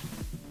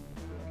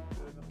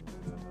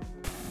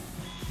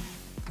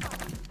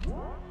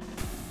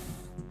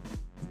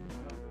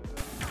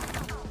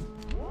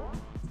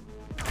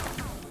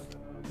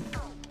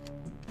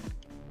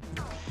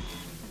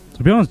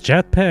 To be honest,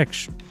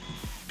 jetpack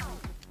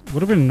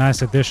would have been a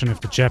nice addition if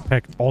the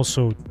jetpack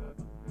also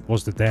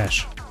was the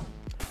dash.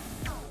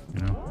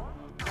 You know?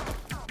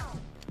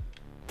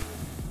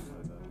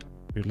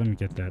 Dude, let me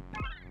get that.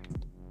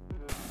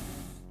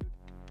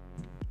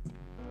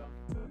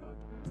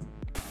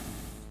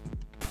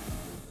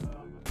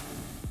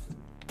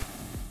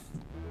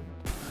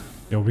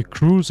 Yo, we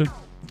cruising.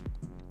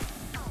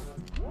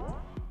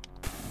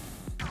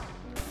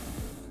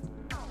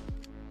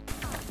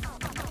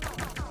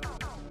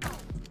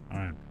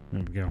 Alright,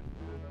 there we go.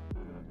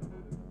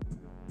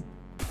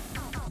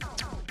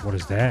 What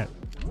is that?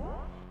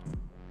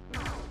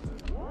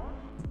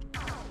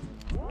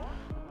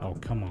 Oh,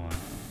 come on.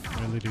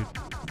 Really, dude?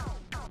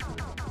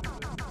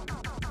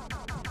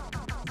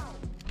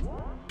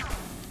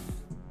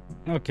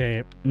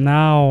 Okay,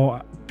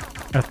 now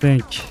I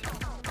think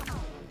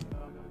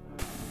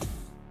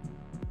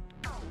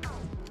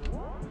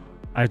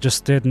I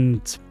just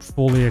didn't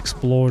fully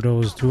explore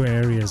those two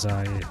areas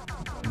I,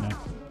 you know,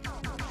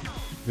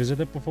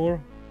 visited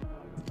before.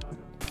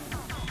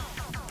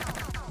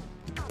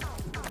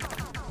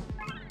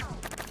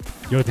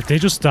 Yo, did they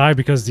just die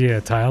because the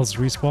tiles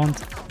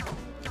respawned?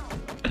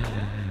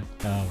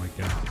 Oh my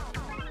god.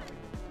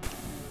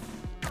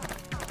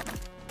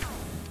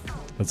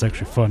 That's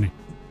actually funny.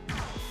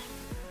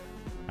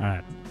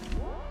 Alright.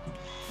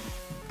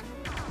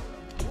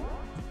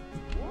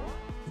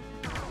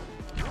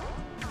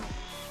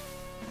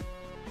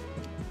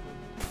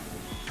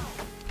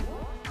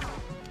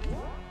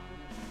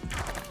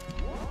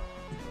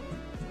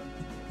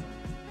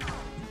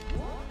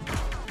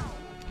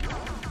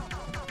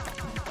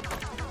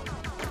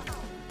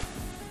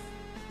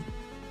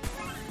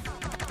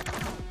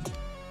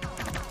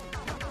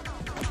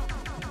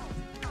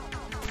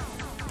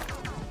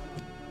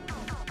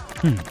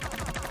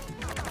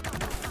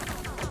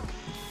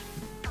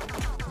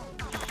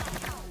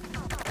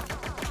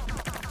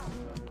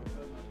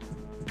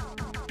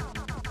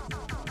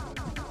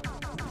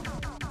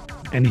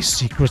 Any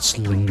secrets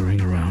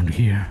lingering around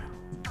here?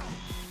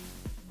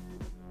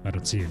 I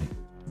don't see any.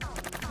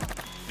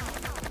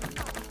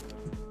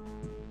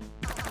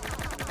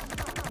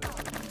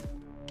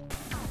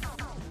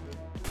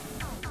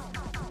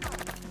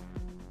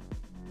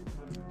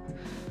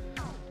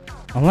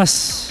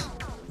 Unless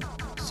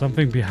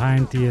something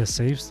behind the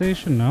save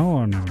station? No,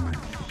 or never mind.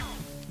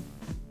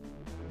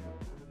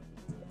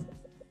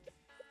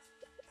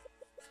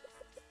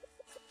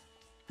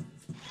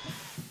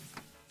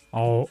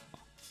 Oh.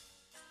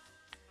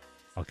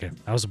 Okay,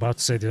 I was about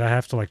to say, did I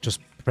have to like just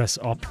press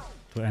up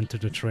to enter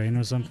the train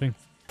or something?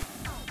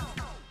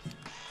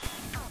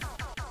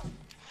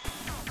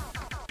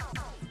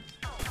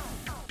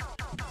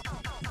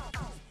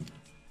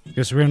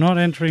 Because we're not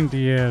entering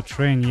the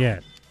train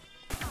yet.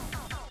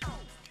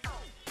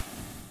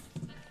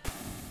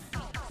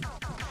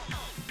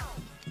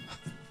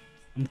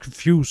 I'm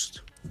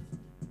confused.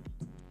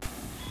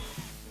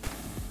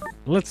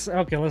 Let's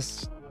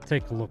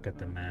take a look at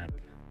the map.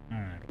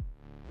 Alright.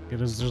 Okay,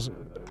 there's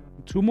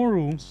Two more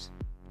rooms.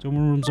 Two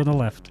more rooms on the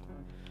left.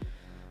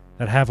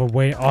 That have a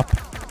way up.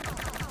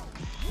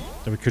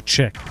 That we could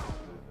check.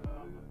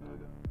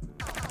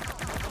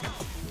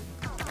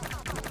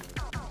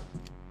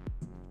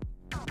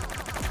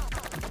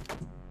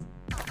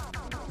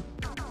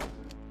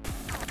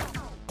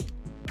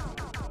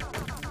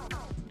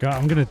 God,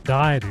 I'm gonna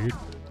die, dude.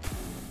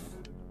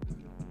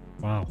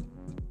 Wow.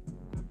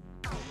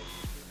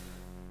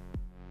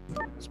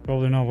 It's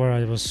probably not where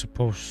I was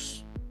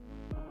supposed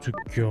to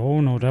go.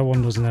 No, that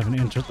one doesn't have an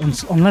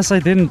interest. Unless I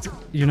didn't,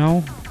 you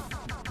know,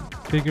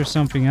 figure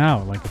something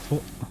out. Like,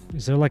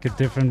 is there like a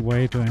different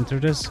way to enter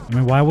this? I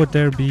mean, why would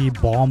there be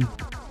bomb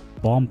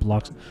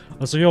blocks?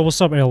 Oh, so yo, what's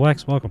up,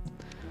 ALX? Welcome.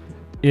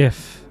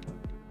 If,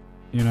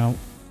 you know,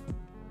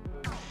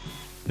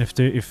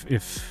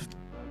 if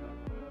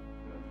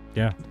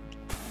yeah.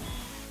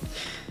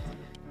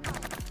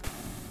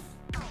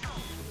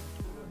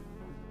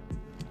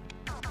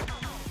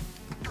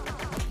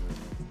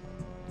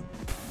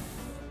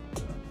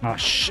 Ah,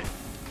 shit.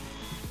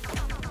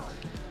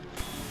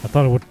 I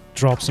thought it would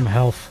drop some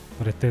health,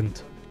 but it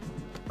didn't.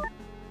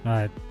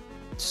 Alright,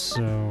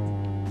 so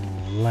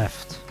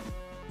left.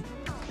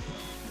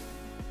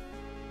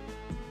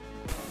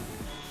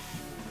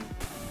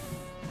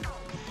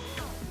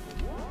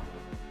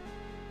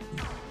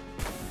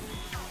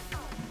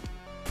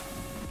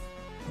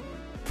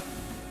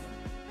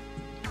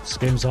 This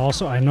game's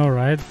also, I know,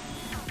 right?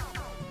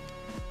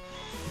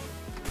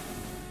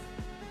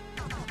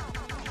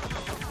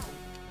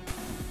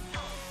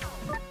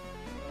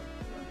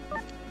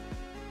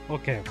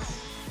 Okay.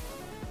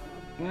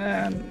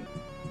 Man,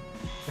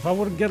 if I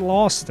wouldn't get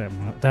lost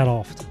that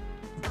often.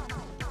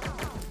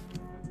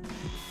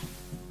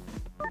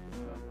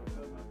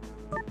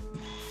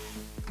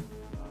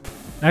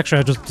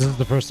 Actually, this is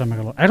the first time I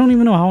got lost. I don't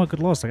even know how I got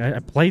lost. Like, I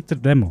played the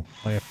demo.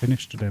 Like, I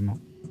finished the demo.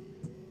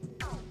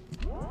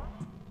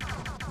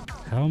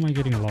 How am I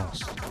getting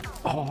lost?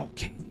 Oh,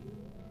 okay.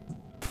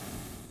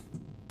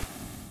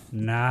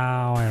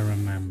 Now I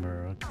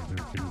remember. Okay, we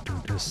can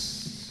do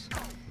this.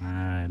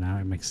 Alright, now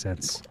it makes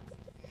sense.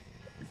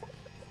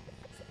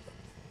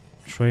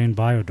 Train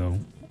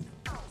biodome.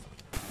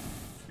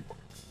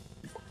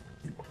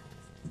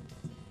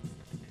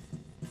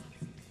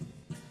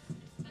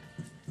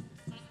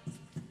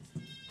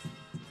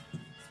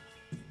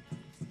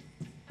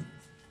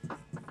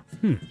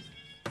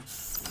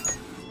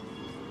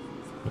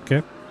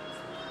 Okay.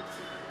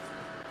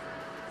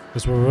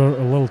 Because we were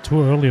a little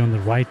too early on the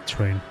right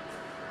train.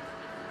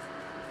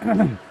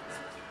 Doing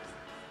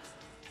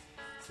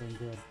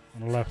good.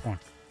 On the left one.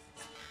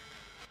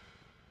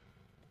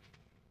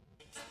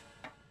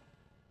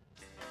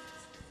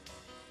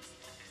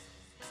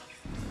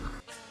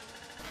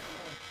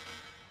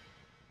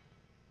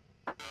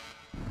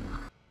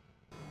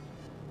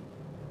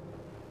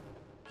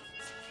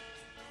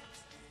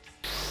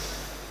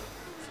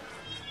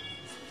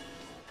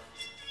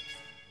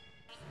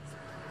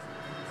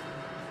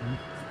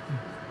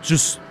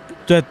 Just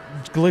that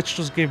glitch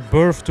just gave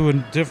birth to a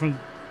different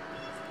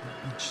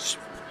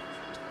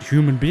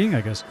human being,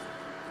 I guess.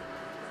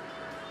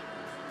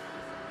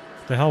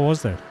 The hell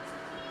was that?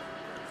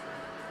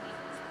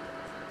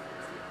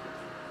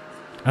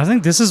 I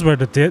think this is where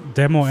the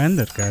demo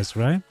ended, guys,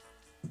 right?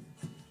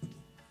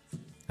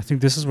 I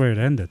think this is where it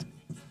ended.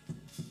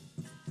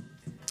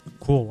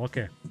 Cool,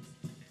 okay.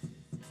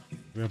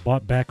 We're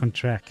back on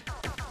track.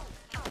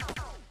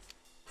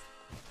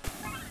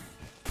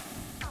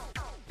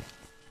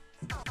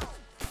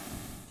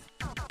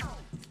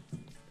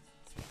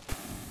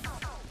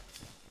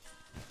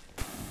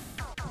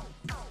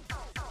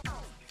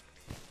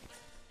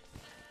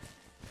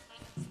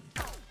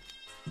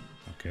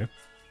 Okay.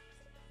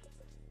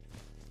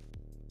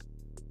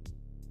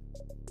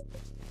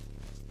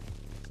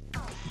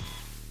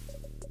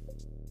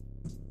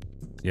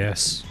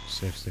 Yes,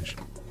 safe station.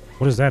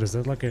 What is that? Is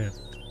that like a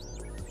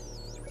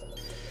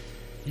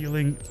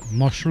healing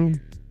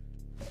mushroom?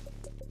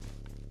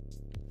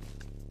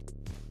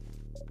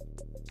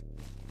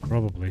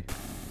 Probably.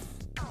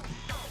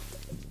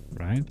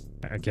 Right?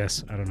 I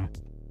guess. I don't know.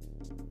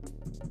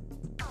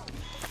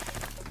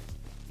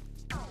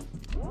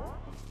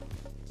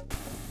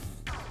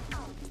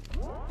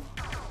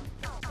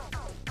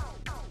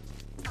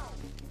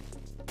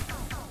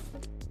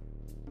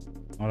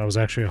 Oh, that was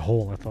actually a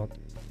hole, I thought.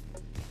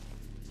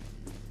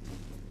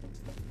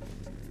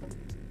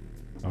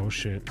 Oh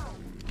shit.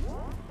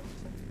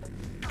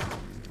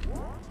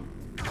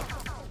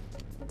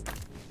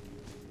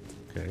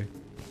 Okay.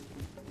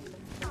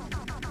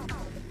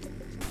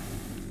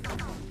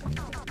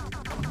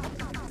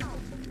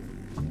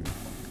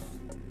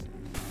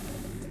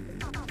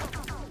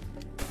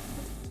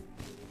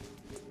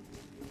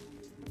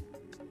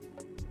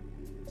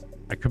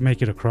 I could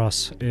make it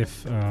across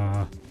if,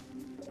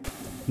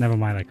 never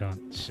mind, I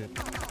can't. Shit.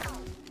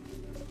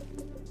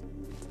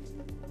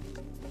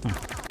 Huh.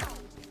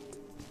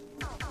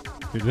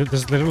 Dude,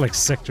 this is literally like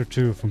Sector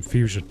 2 from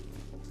Fusion.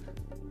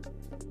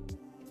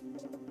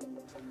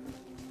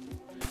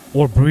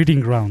 Or Breeding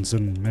Grounds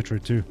in Metro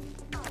 2.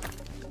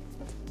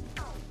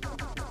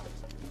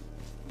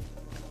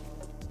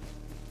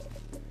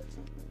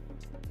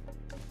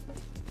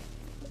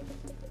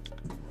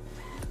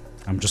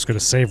 just gonna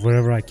save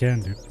wherever I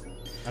can, dude.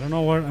 I don't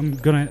know what I'm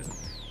gonna...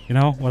 You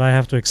know, what I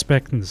have to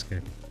expect in this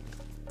game.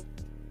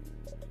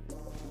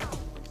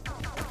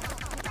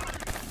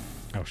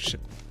 Oh, shit.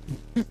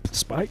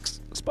 Spikes.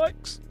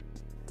 Spikes.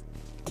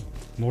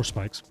 More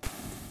spikes.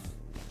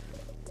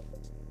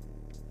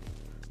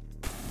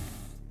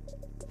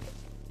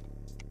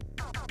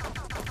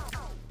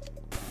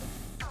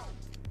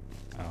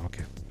 Oh,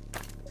 okay.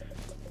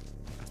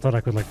 I thought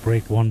I could, like,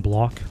 break one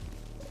block.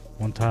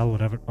 One tile,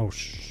 whatever. Oh,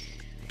 shit.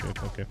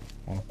 Okay.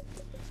 Well.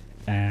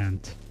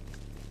 And...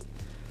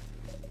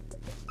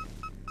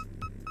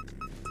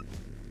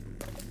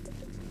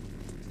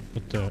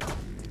 What the...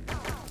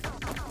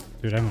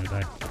 Dude, I'm gonna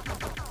die.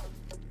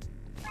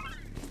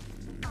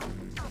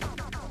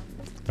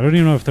 I don't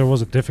even know if there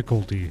was a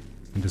difficulty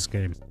in this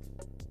game.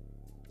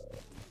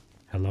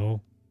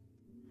 Hello?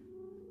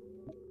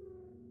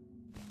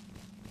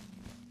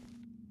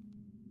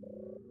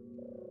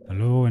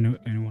 Hello?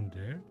 Anyone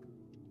there?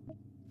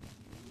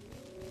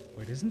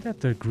 Wait, isn't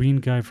that the green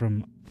guy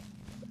from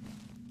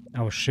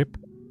our ship?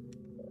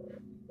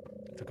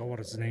 I forgot what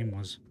his name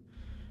was.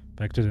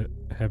 Back to the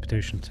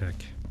habitation tech.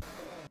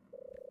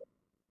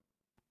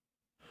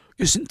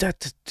 Isn't that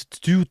the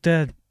dude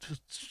that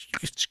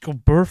got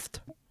birthed?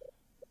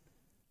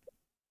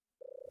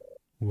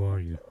 Who are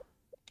you?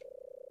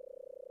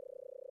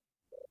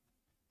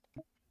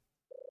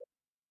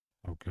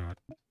 Oh god.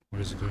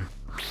 What is he doing?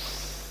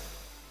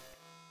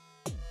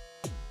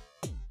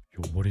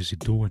 Yo, what is he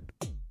doing?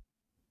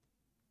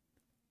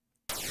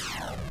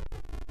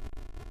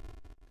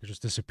 He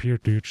just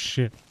disappeared, dude.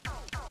 Shit.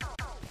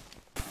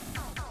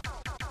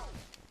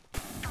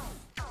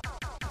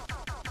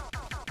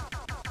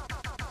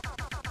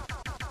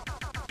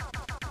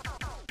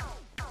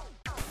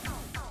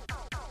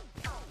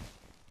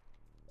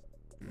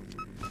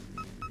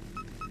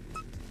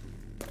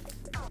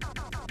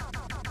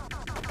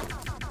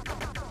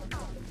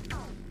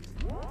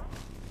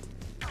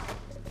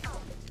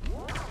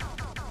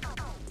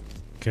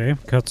 Okay,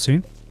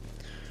 cutscene.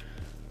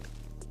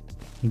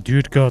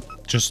 Dude got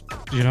just,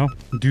 you know,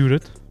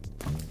 duded.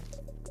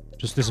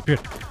 Just disappeared.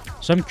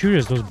 So I'm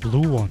curious, those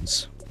blue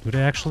ones, do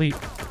they actually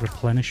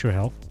replenish your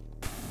health?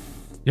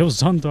 Yo,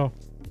 Zondo!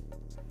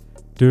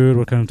 Dude,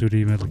 welcome to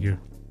the Metal Gear.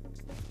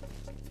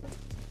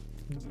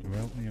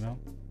 Well,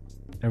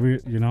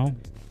 you know,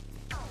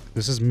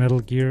 this is Metal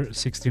Gear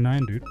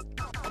 69, dude.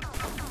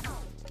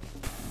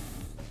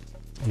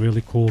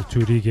 Really cool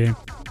 2D game.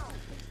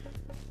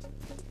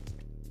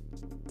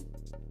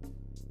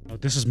 Oh,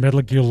 this is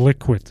Metal Gear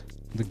Liquid,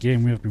 the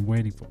game we have been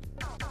waiting for.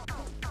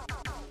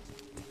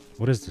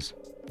 What is this?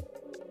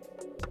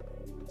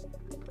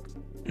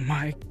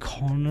 Mike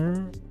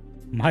Connor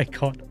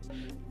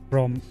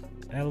from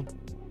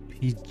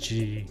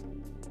LPG.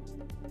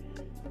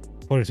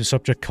 According to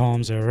subject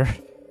comms error,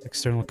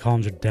 external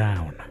comms are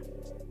down.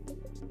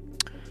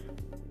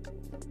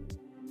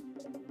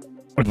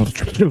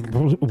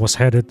 Was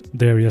headed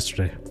there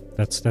yesterday.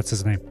 That's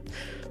his name.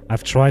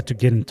 I've tried to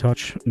get in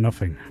touch,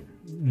 nothing.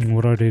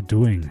 What are they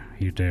doing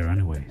here there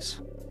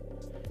anyways?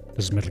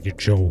 This is Metal Gear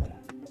Joe.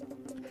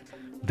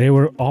 They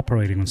were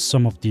operating on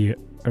some of the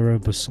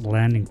Erebus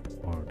landing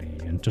party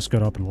and just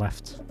got up and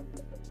left.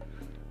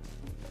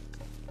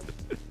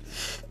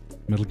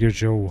 Metal Gear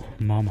Joe,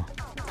 mama.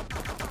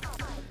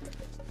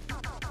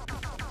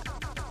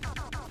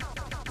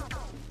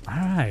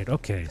 Alright,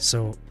 okay,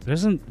 so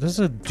there's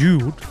a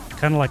dude,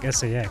 kind of like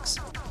SAX,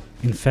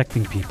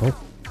 infecting people,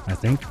 I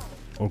think.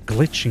 Or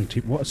glitching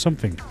to what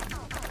something.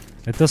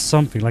 It does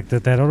something, like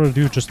that other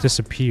dude just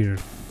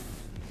disappeared.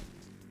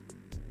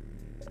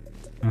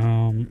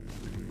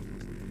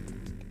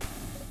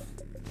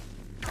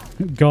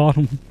 Got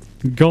him.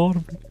 Got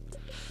him.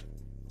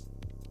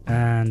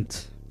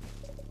 And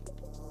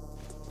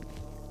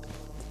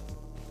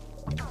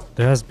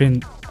there has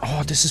been...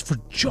 Oh, this is for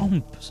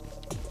jumps.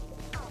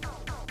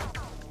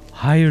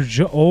 Higher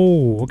jump.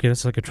 Oh, okay,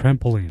 that's like a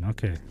trampoline.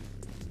 Okay.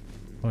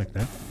 I like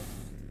that.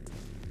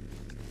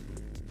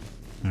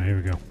 Alright, here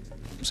we go.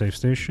 Save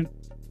station.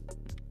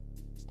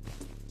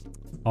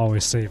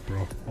 Always save,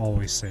 bro.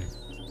 Always save.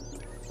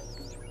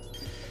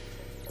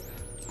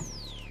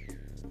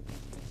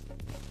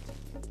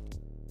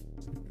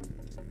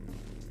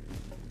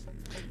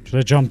 Should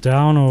I jump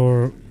down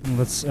or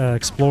let's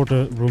explore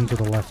the room to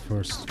the left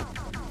first?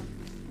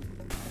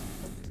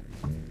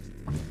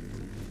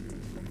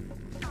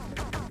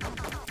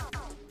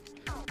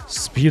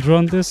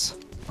 Speedrun this?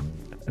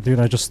 Dude,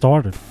 I just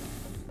started.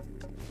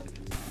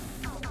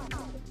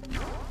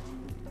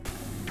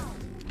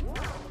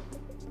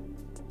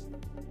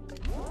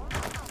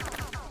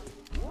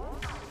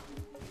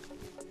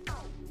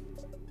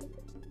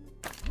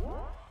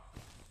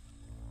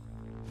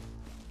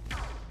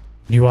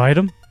 New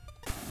item?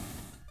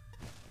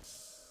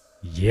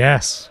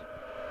 Yes.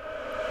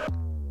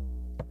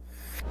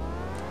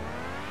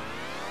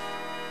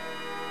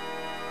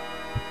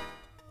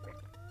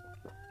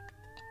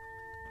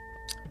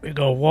 We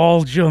got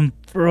wall jump,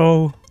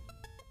 bro.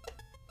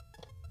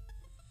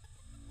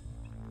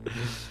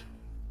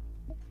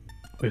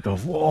 We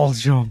got wall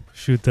jump.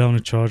 Shoot down a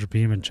charge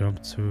beam and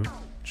jump to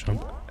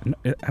jump. And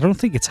I don't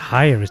think it's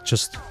higher. It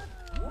just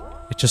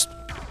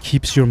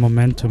keeps your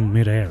momentum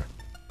midair.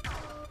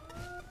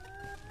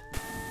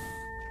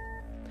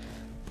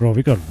 Bro,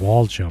 we got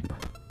wall jump.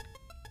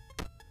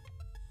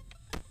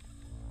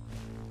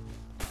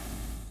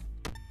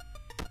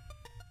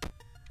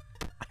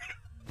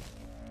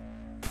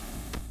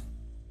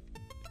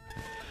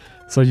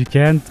 So you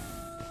can't.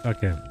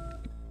 Okay.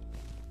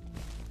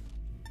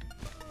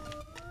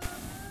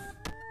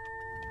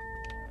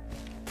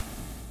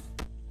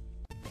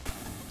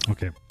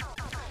 Okay.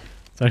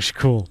 It's actually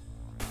cool.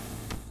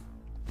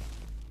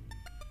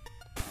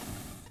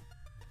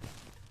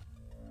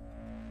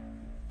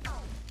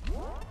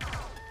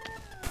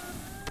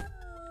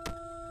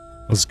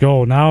 Let's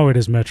go. Now it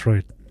is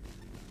Metroid.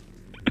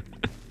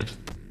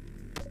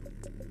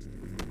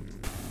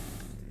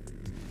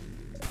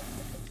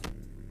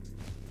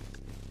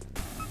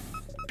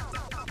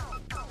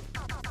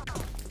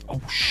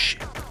 Oh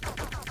shit.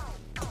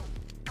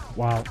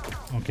 Wow.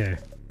 Okay.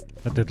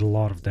 That did a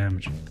lot of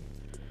damage.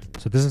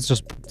 So this is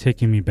just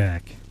taking me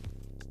back.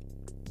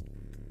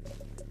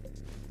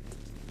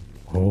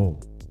 Oh.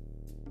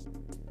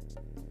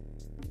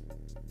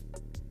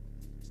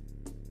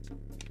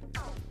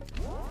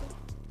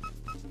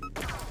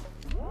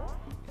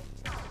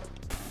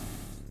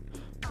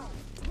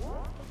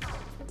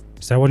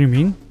 Is that what you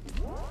mean?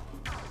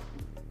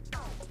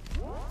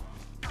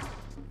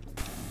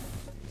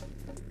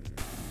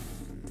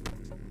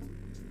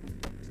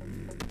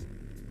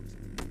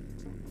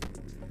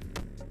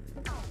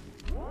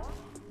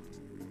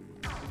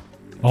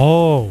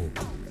 Oh.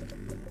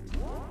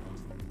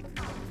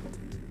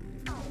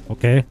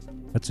 Okay,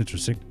 that's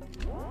interesting.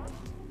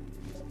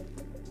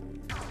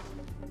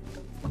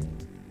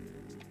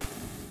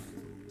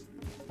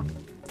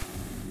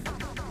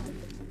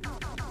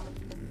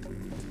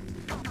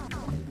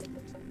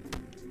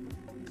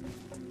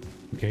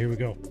 Okay, here we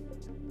go.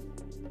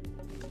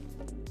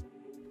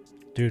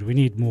 Dude, we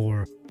need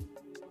more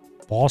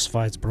boss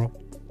fights, bro.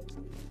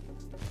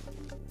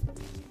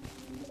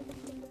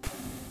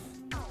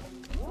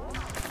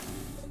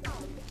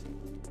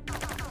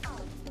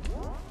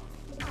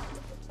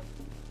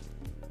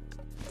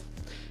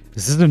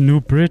 Is this a new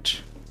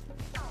bridge?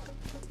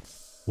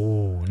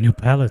 Oh, new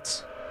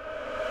pallets.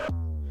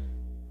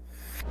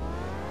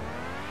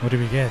 What do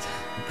we get?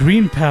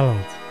 Green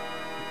pallet.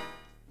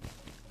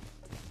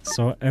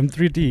 So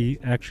M3D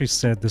actually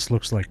said this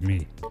looks like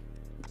me.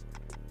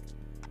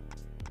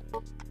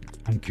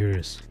 I'm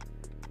curious.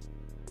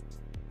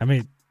 I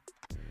mean,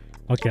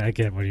 okay, I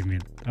get what you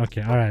mean.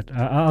 Okay, alright.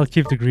 I'll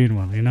keep the green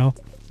one, you know?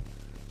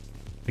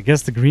 I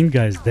guess the green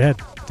guy's dead,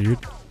 dude.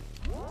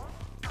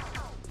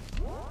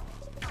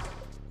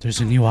 There's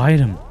a new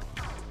item.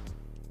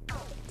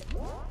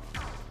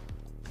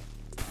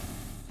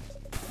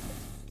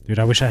 Dude,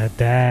 I wish I had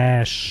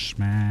dash,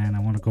 man. I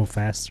want to go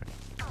faster.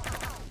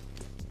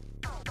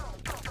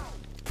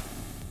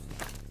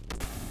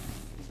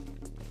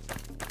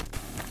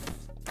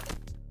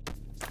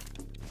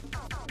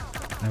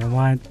 Never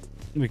mind.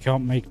 We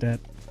can't make that.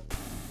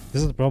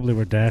 This is probably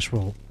where dash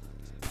will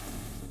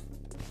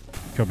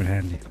come in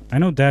handy. I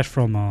know dash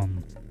from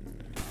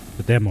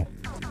the demo.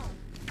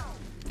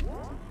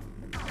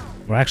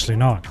 Or actually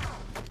not.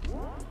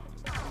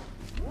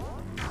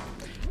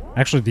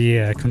 Actually,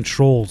 the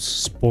controls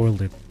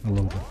spoiled it a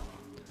little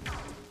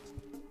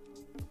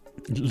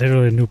bit.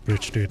 Literally a new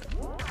bridge, dude.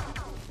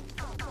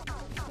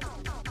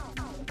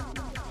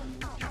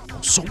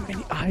 So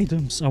many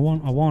items. I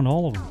want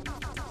all of them.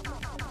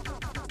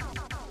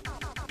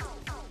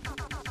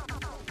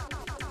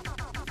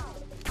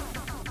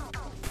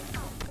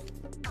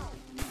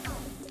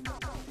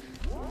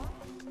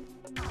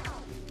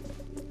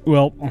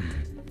 Well,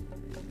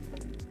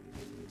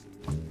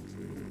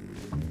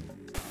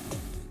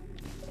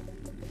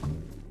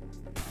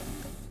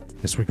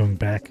 guess we're going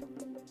back.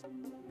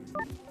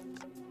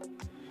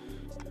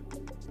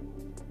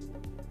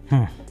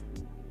 Huh.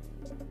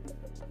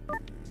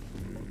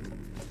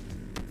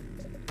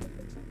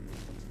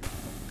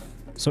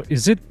 So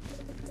is it?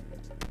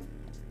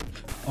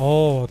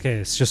 Oh, okay.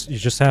 It's just you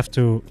just have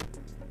to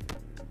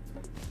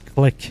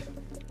click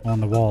on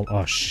the wall.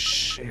 Oh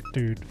shit,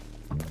 dude.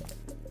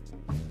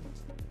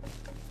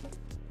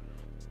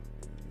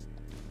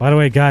 By the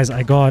way, guys,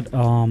 I got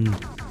on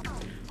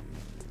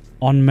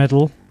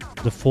Metal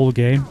the full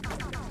game,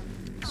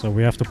 so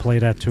we have to play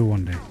that too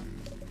one day.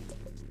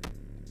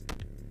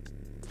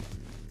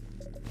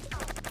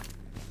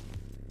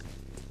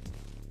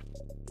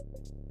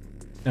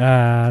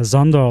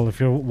 Zondol, if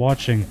you're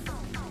watching,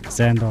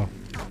 Zandor,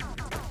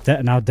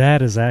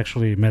 that is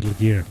actually Metal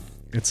Gear.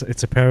 It's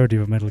a parody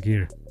of Metal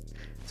Gear.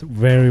 It's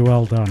very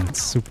well done.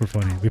 It's super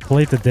funny. We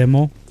played the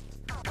demo.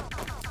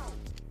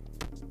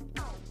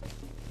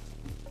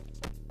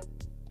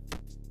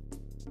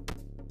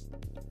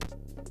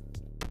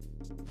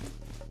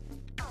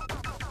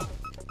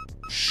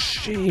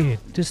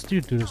 Shit, this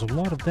dude does a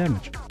lot of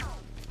damage.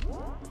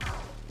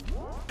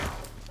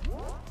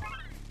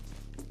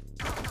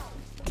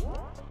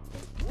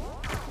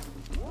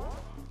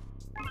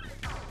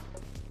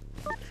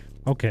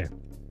 Okay.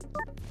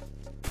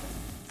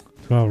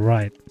 All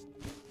right.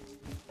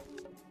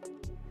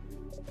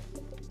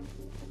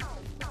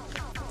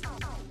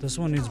 This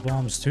one needs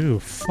bombs too.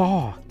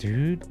 Fuck,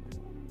 dude.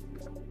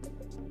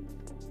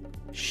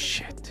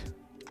 Shit.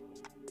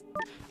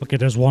 Okay,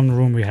 there's one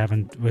room we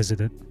haven't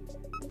visited.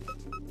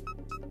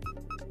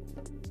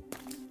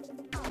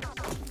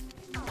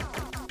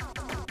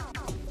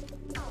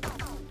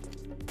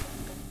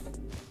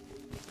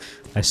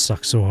 I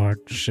suck so hard.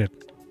 Shit.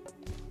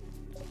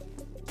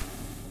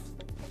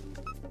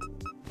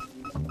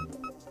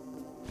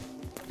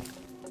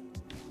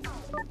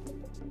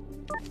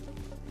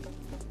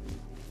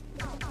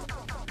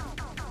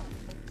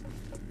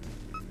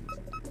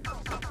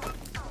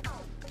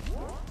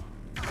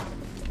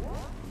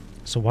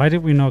 So why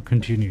did we not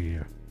continue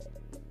here?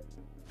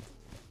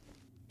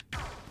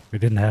 We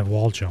didn't have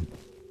wall jump.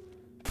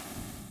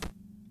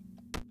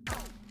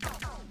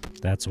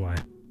 That's why.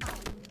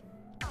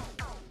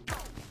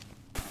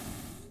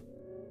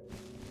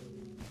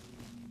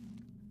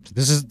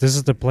 This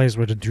is the place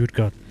where the dude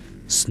got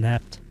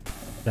snapped.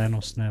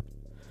 Thanos snapped.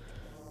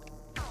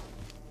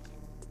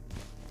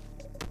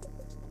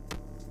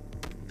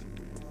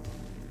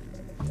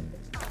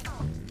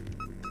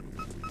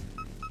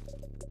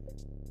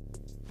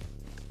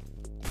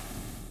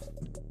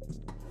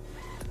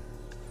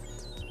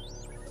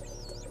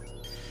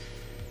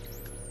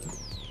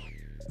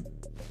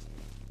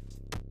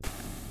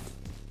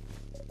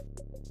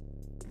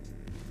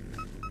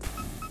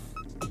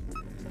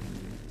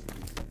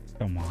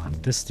 Come on,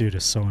 this dude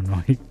is so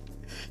annoying.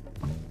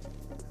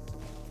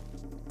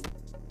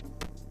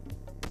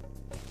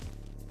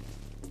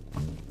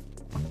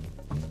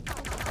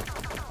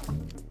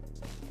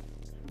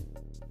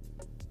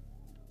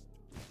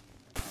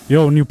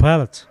 Yo, new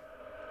pallet.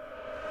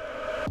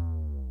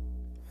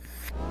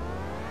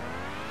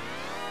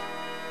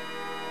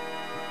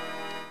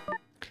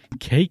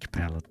 Cake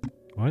pallet.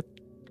 What?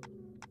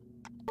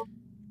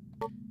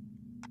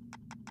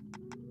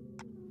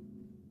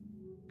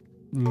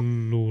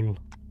 Lol.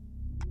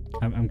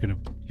 I'm gonna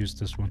use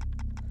this one.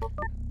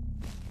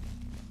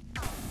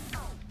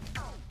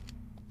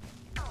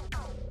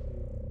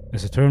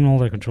 It's a terminal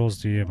that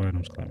controls the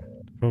items climb.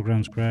 The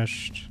program's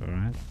crashed.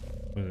 Alright.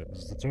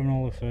 It's the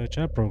terminal of a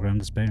chat program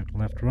that's been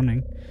left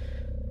running.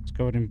 It's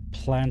covered in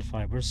plant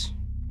fibers.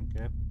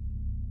 Okay.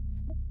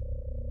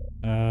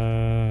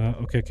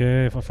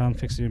 Okay. If I found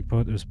fix the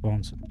input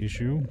response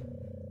issue.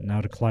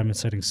 Now the climate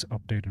settings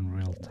update in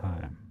real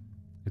time.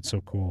 It's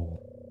so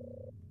cool.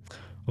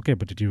 Okay,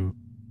 but did you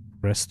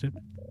rest it?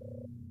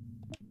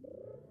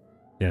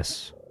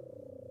 Yes.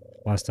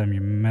 Last time you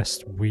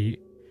messed, the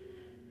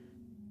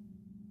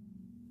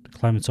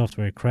climate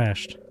software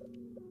crashed.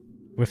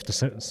 With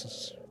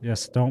the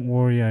yes, don't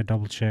worry, I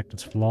double checked,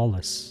 it's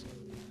flawless.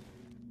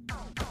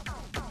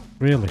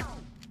 Really?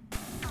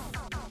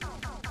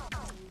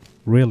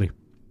 Really?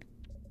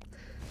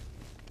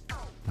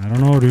 I don't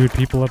know, dude,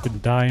 people have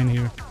been dying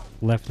here,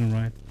 left and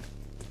right.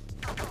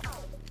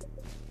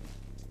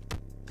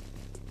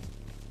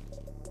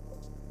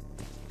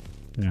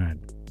 Alright.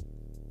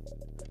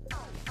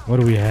 What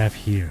do we have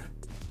here?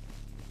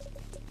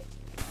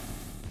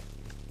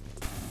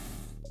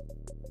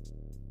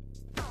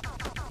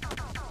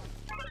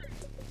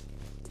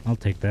 I'll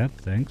take that,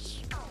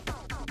 thanks.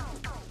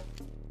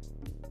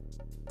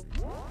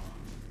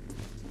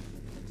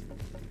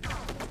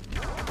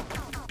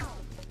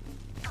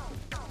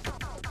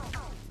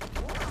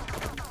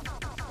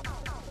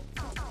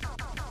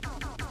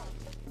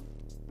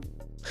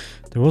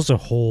 There was a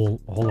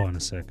hole. Hold on a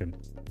second.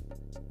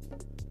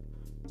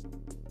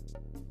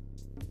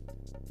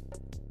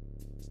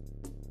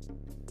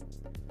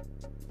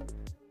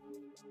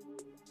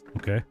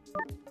 Okay.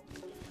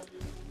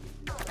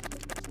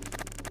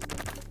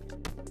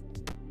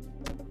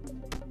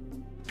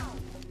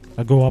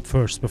 I'll go up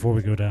first before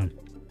we go down.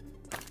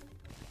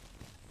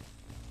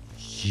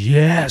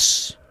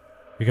 Yes!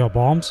 We got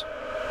bombs?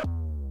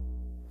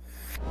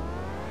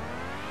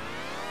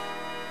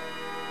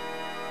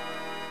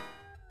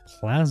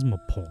 Plasma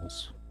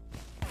pulse.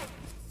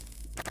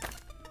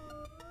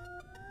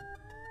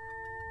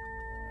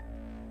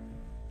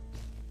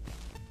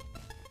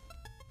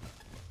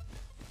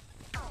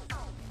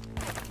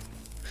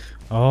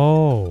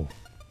 Oh.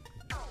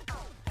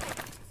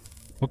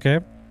 Okay.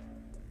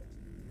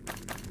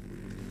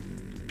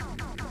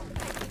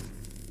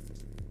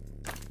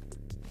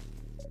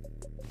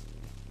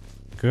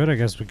 Good, I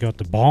guess we got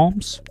the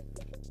bombs.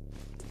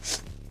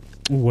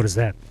 Ooh, what is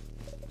that?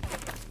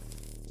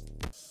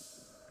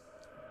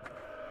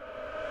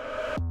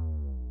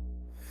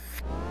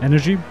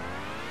 Energy.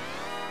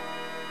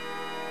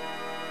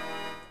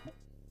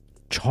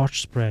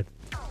 Charge spread.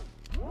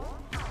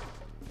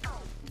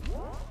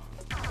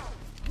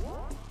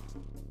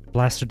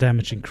 Blaster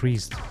damage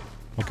increased.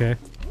 Okay.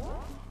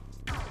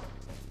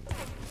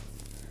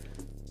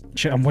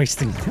 Shit, I'm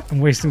wasting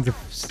the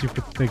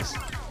stupid things.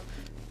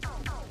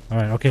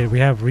 Alright, okay, we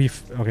have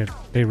okay,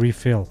 they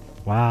refill.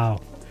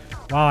 Wow.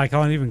 Wow, I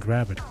can't even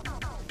grab it.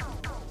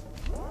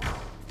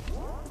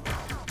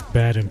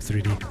 Bad in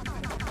 3D.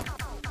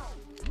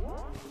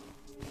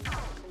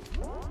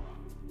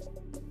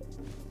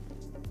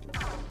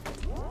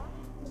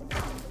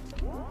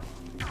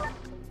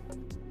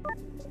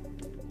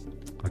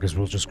 guess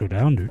we'll just go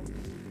down, dude.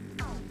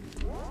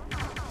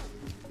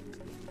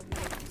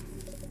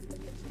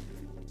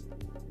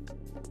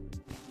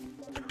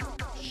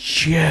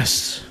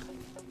 Yes!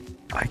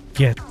 I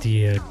get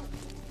the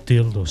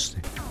dildos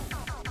thing.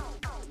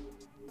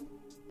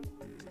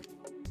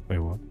 Wait,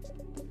 what?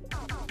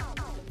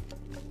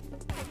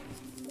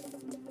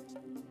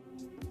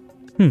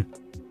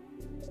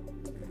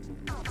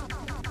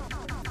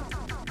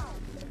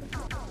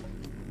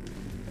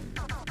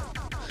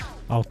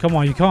 Oh, come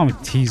on, you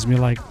can't tease me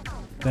like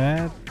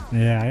that.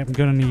 Yeah, I'm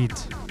gonna need...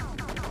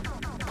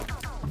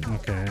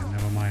 Okay,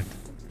 never mind.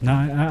 No,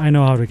 I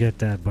know how to get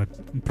that, but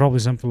probably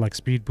something like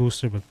speed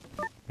booster, but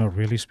not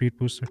really speed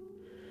booster.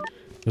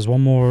 There's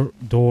one more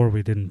door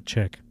we didn't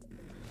check.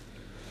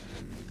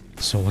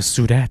 So let's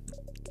do that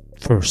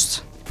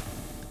first.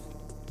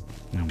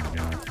 Oh my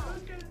god.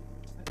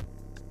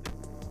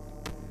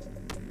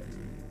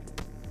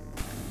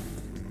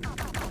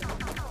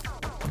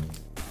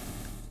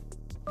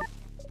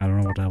 I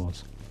don't know what that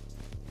was.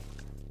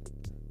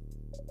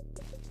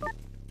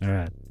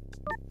 Alright.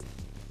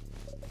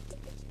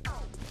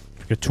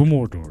 We got 2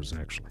 more doors,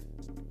 actually.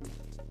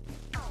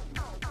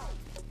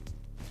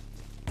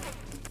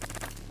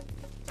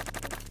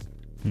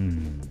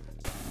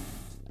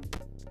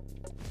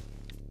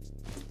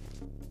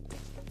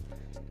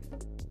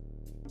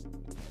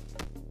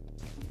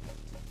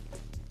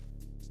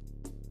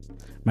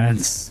 Man,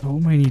 so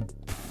many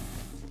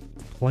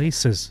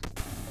places.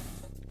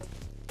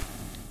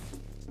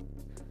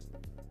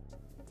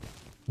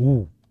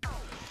 Ooh.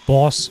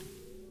 Boss.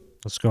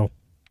 Let's go.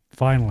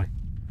 Finally.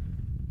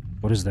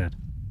 What is that?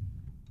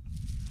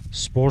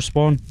 Spore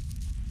spawn?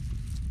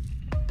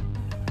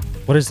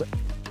 What is that?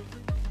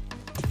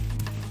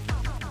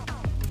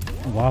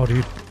 Wow,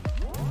 dude.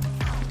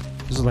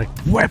 This is like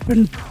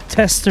weapon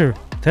tester.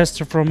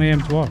 Tester from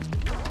AM2R.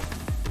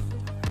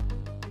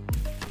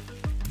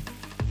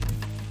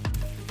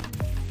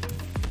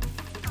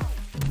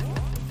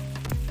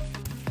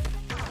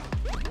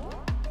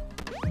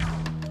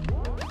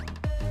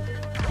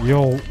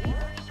 Yo.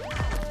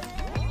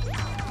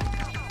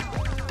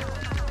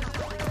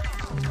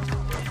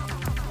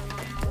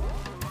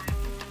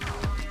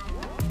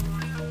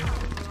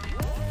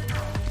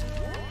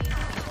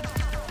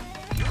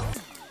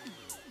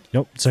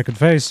 Yep, second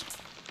phase.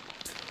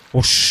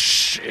 Oh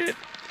shit.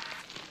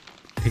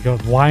 He got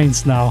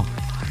vines now.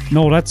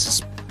 No, that's a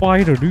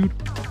spider, dude.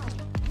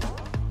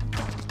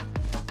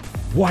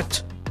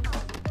 What?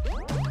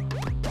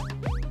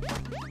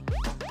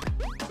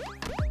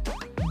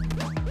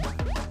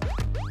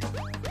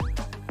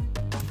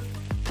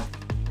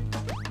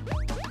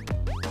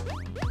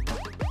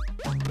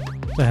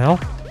 What the hell?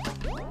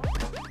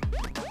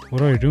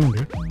 What are you doing,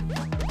 dude?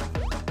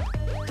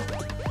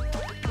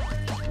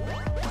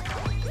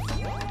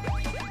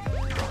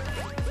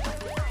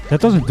 That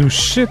doesn't do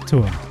shit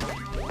to him.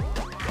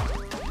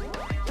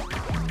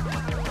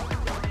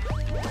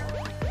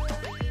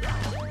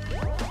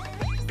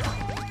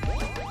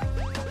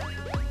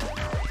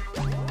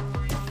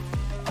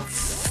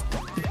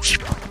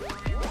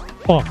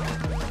 Fuck.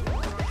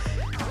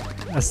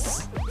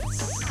 That's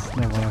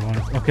not what I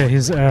wanted. Okay,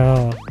 his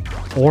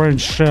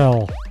orange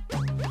shell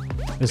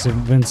is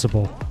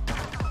invincible.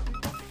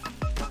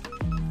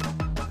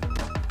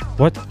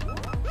 What?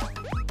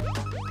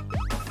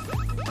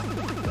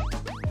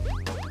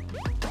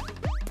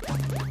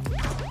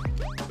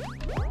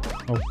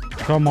 Oh,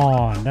 come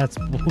on. That's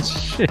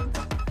bullshit.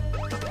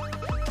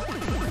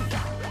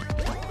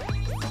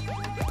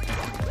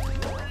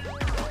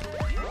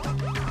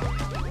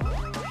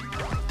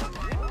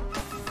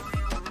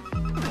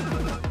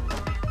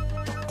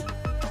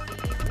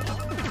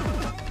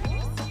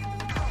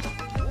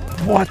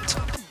 What?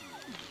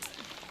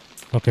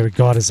 Okay, we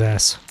got his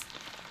ass.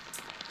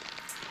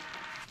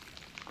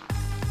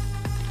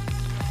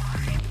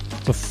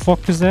 The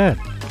fuck is that?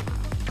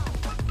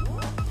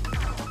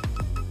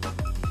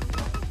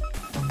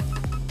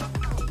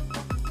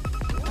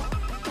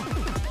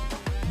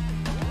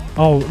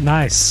 Oh,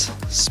 nice.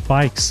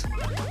 Spikes.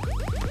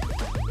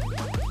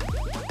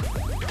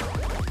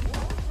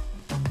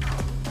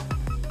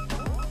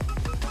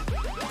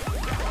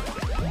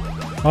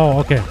 Oh,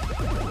 okay.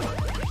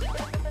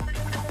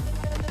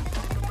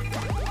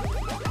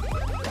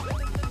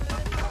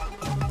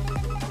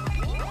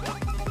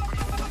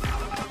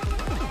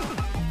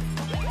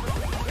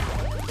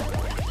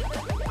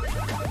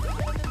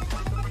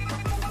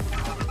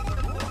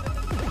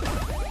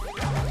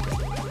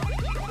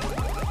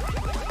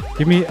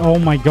 Give me, oh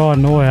my god,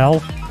 no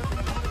health.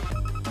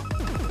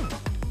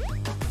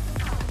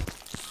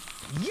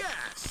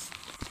 Yes.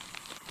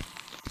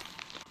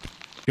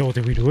 Yo,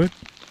 did we do it?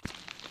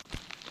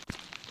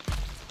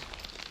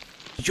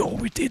 Yo,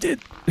 we did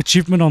it!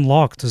 Achievement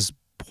unlocked is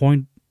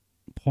point,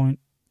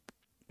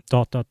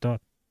 dot.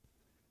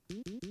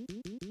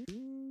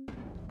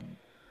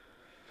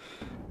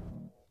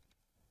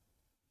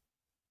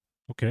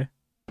 Okay.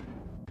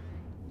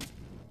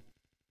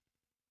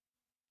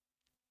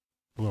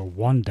 We're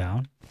 1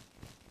 down.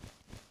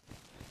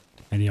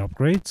 Any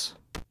upgrades?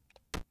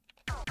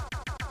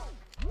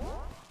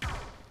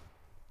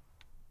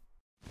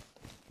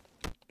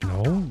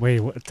 No, wait,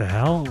 what the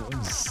hell?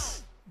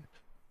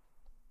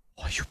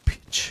 Oh, you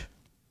bitch.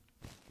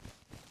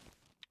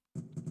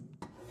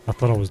 I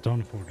thought I was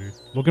done for, dude.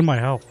 Look at my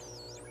health.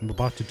 I'm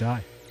about to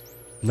die.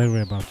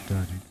 Literally about to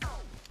die, dude.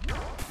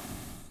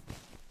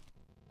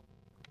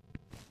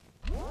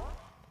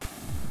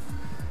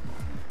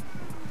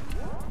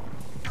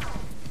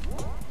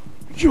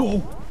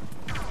 Yo!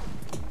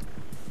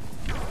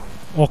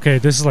 Okay,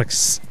 this is like...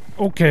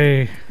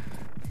 Okay.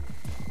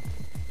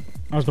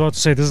 I was about to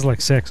say this is like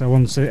sex. I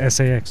want to say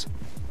SAX.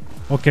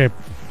 Okay,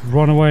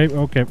 run away.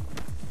 Okay.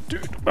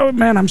 Dude, oh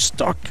man, I'm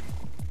stuck.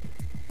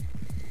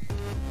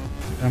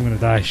 I'm gonna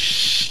die.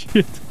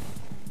 Shit.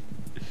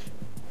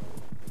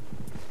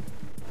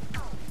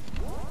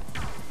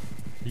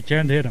 You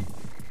can't hit him.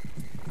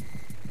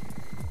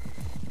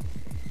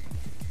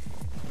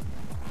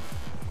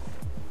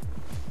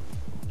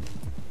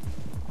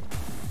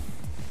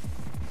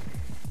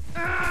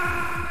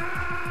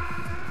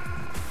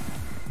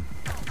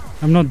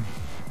 I'm not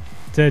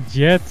dead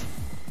yet.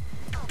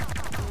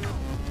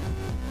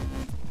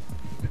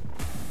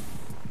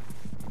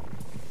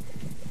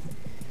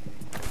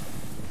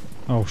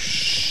 Oh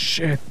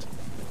shit.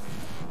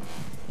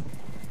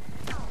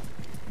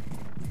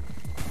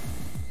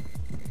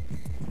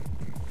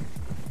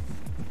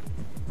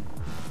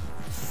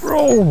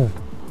 Bro!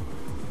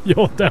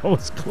 Yo, that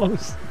was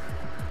close.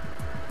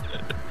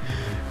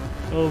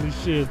 Holy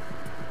shit.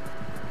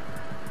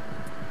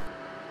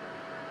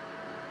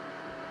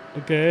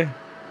 Okay.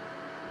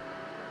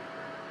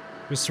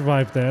 We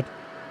survived that.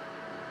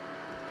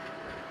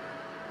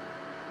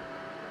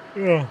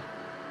 Yeah.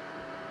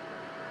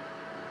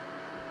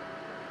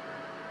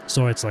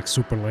 So it's like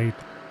super late.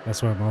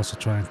 That's why I'm also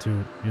trying to,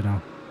 you know,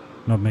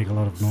 not make a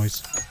lot of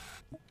noise.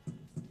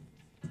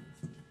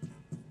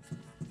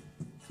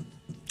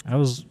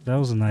 That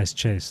was a nice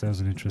chase. That was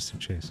an interesting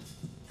chase.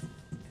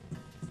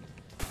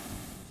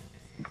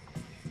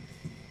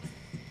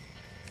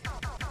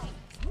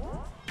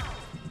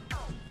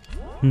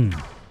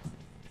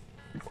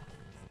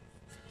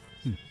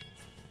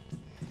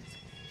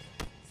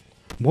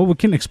 Well, we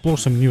can explore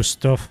some new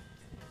stuff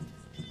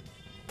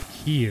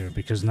here,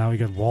 because now we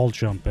got wall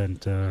jump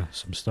and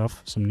some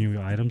stuff, some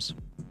new items.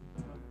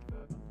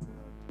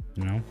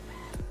 You know?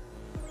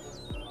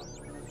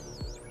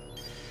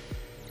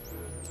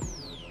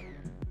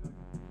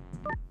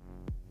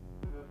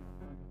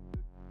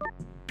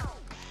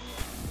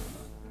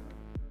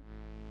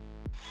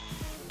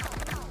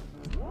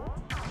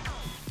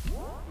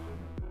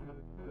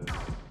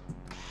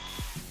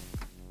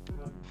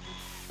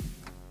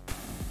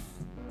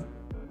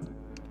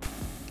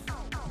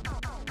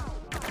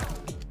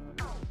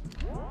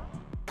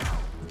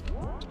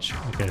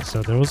 Okay,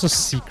 so there was a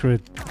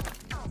secret.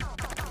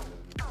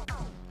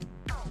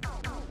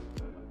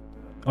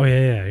 Oh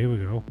yeah, here we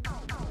go.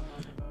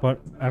 But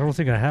I don't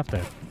think I have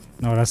that.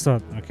 No, that's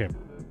not. Okay.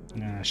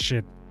 Nah,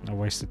 shit. I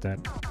wasted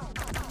that.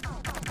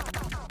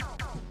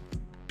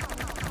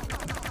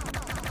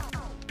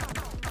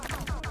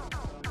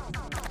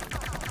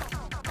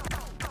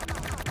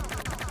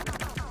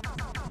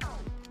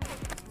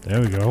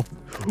 There we go.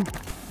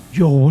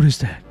 Yo, what is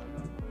that?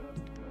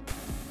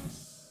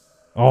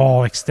 Oh,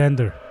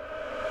 extender.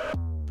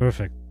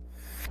 Perfect.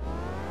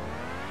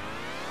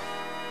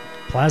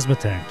 Plasma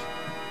tank.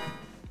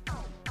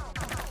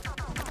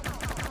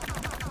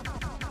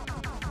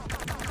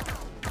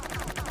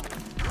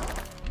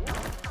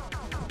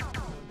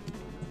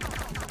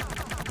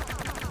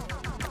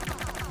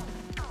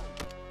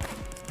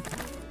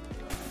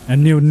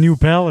 And new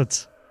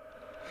pallets.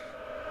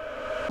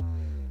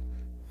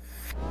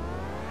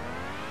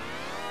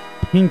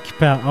 Pink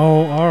pallet.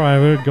 Oh, alright,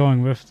 we're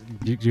going with...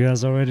 You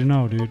guys already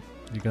know, dude.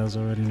 You guys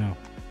already know.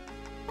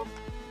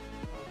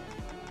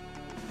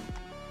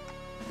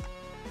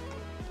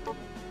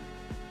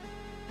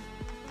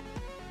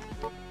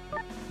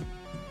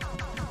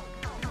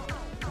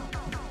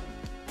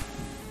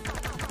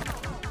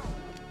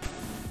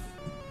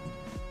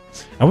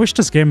 I wish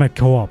this game had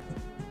co-op.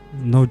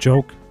 No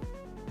joke.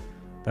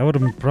 That would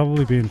have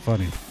probably been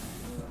funny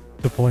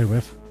to play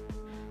with.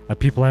 Like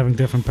people having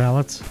different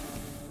palettes.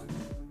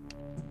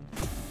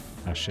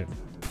 Ah, shit.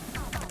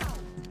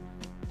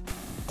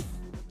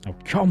 Oh,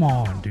 come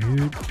on,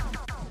 dude.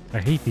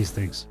 I hate these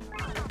things.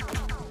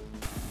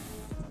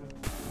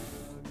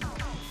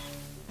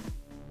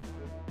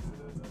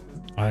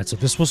 Alright, so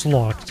this was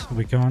locked.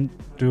 We can't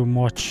do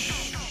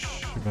much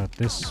about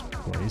this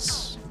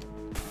place.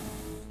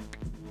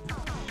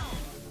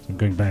 I'm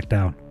going back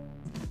down.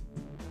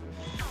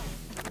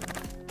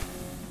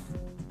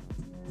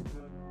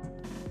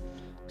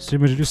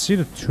 Steamer, did you see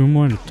the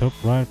tumor in the top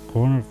right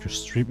corner of your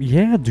stream?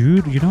 Yeah,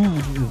 dude, you know,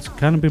 it's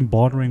kind of been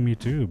bothering me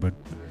too, but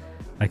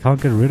I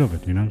can't get rid of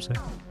it, you know what I'm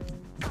saying?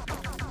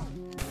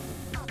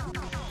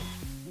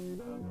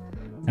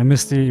 And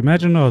Misty,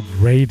 imagine not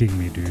raiding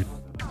me, dude.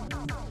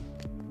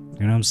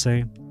 You know what I'm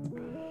saying?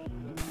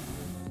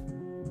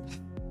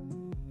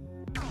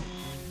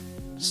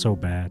 So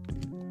bad.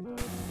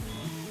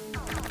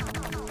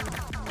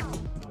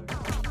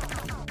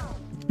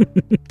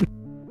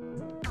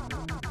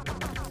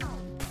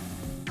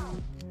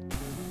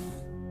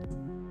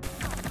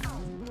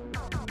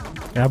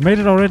 I made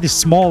it already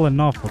small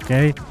enough,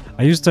 okay?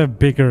 I used to have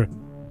bigger...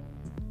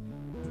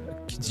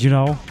 You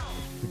know?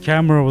 The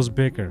camera was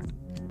bigger.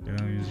 You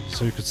know,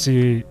 so you could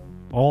see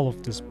all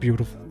of this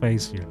beautiful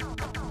face here.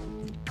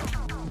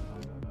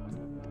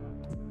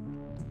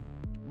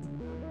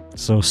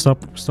 So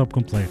stop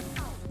complaining.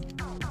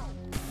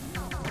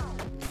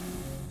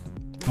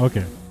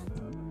 Okay.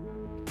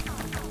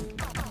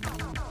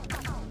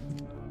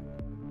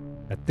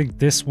 I think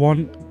this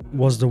one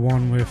was the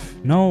one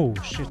with... No!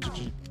 Shit.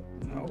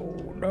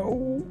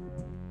 No.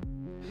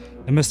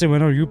 MSD,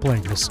 when are you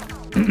playing this?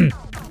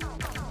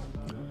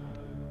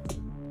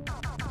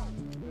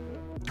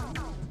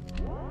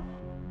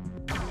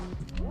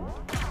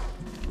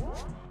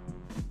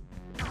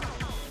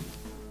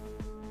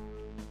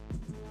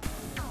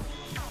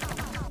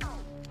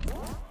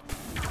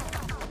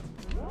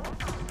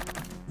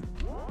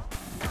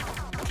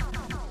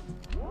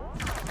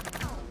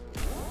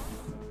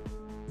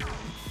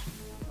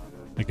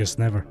 I guess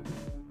never.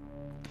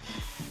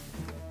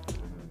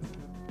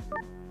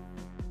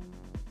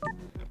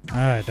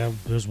 Alright,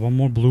 there's one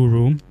more blue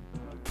room.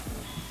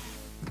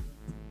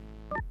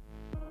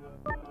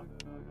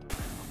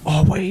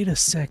 Oh, wait a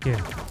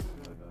second.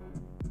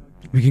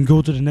 We can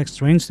go to the next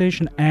train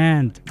station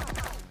and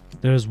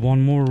there's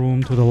one more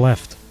room to the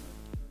left.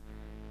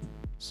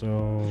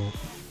 So,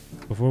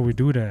 before we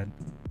do that...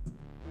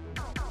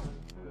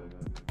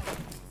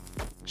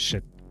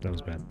 Shit, that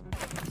was bad.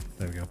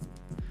 There we go.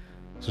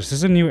 So is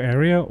this a new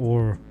area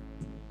or...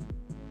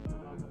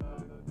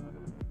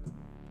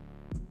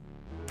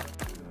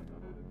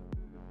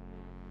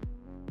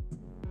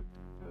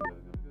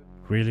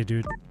 Really,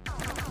 dude?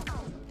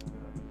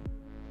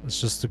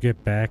 It's just to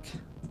get back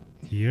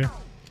here.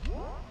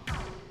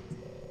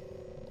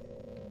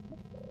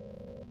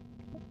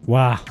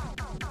 Wow.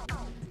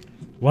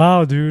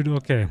 Wow, dude.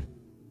 Okay.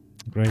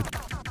 Great.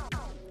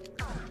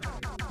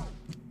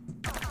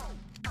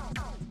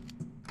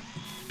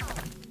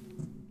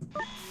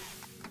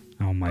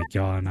 Oh my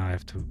god, now I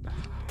have to...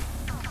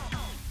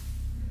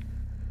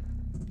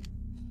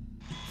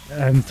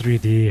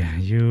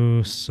 M3D,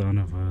 you son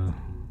of a...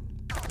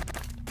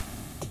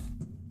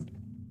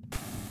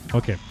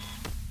 Okay.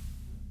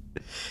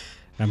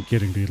 I'm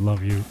kidding, dude.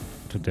 Love you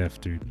to death,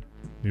 dude.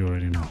 You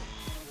already know.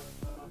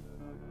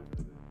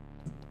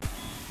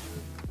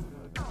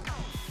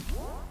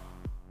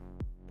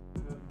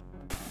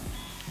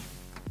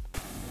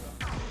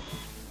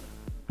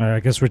 Alright, I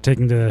guess we're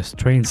taking the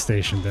train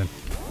station then.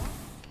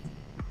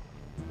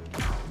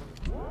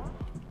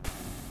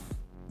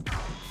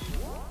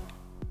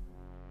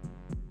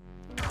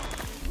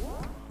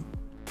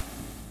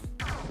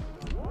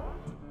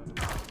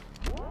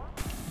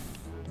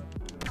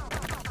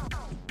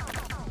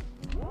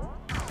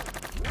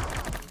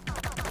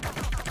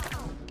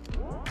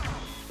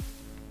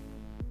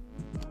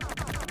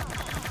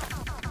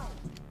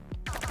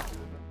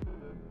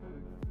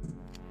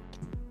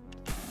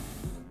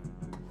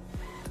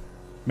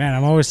 Man,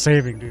 I'm always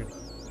saving, dude.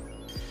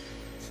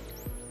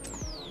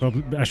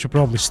 I should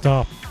probably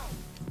stop.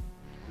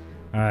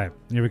 Alright,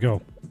 here we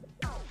go.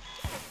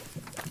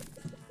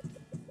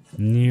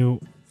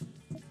 New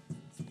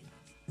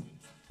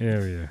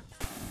area.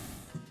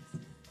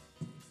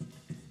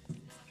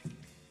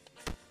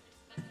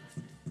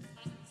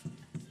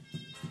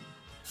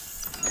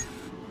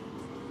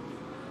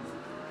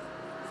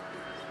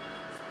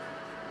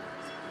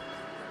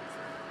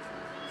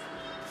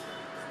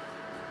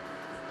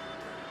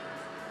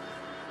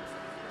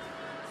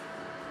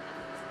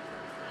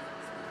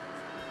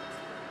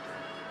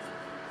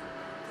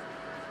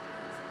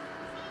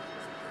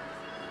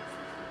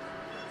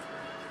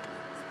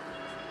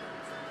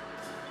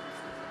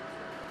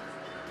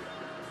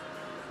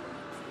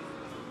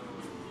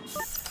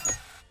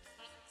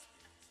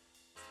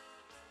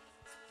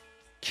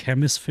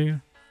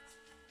 Chemisphere?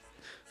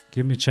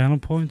 Give me channel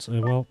points?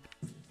 Well,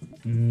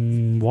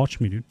 watch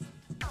me, dude.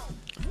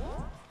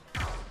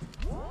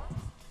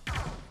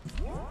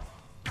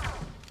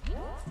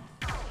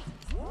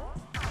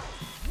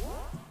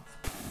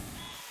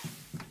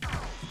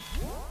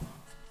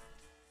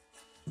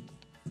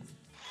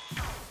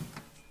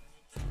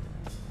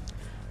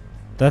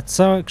 That's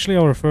actually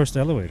our first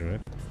elevator,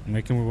 right?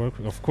 Making it work.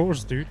 Of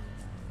course, dude.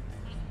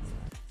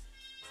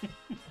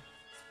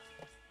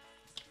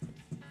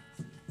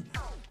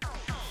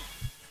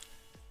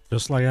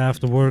 Just like I have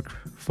to work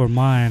for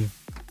mine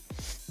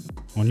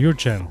on your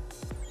channel.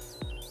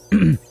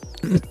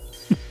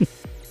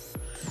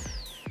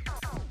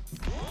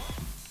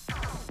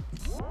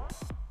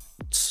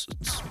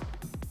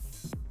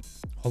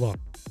 Hold on.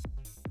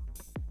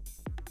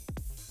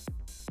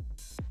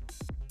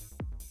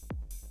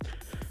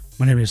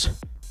 My name is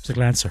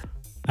Psychron.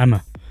 I'm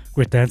a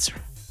great dancer.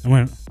 And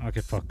when...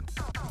 Okay, fuck.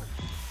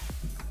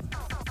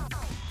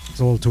 It's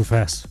a little too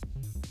fast.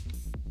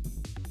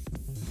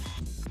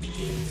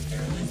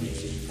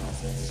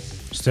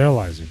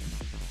 Sterilizing.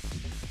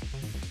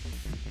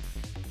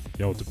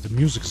 Yo, the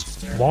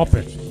music's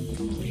whopping.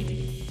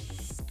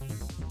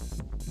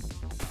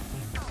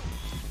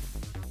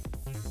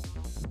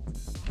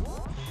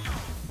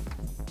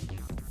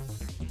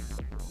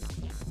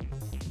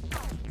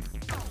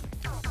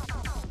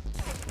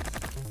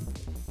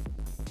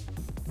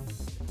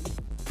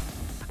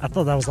 I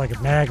thought that was like a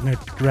magnet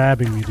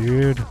grabbing me,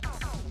 dude.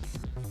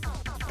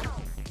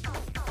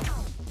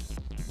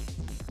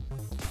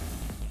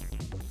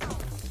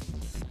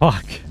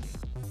 Fuck.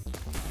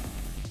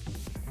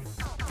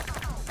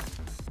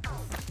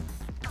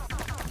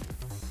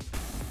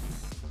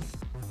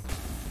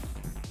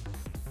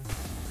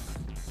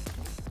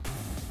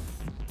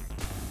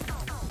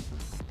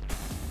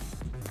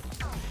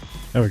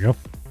 There we go.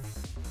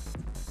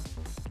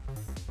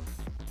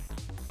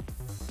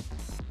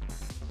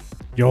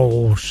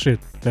 Yo, shit,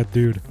 that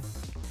dude.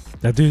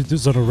 That dude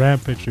is on a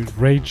rampage, dude.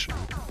 Rage.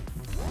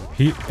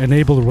 He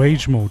enabled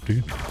rage mode,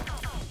 dude.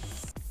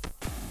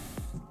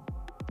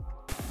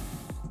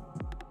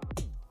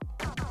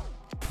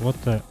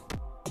 What the?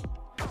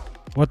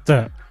 What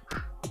the?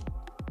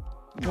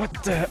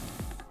 What the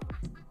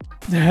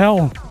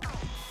hell?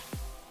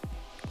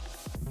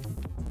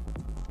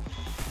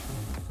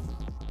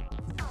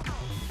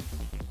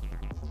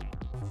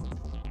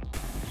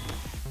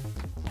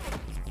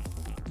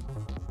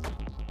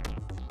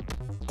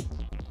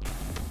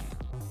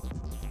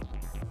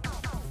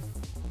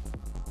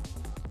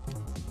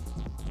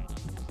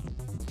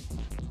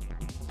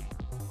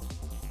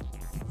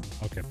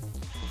 Okay.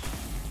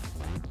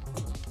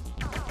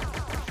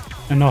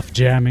 Enough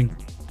jamming.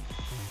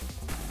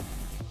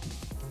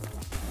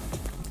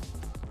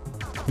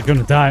 You're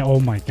gonna die.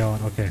 Oh my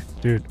god. Okay,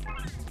 dude.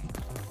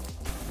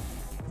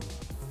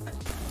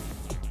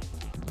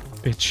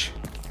 Bitch.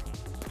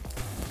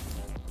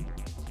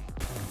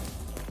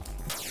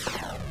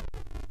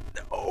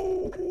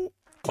 Oh,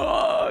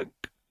 fuck.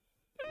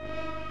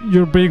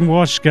 You're being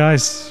watched,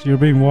 guys. You're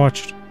being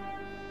watched.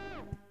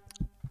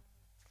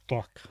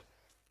 Fuck.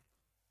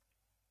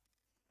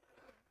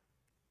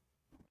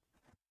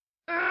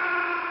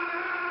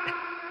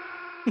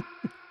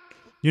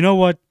 You know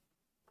what?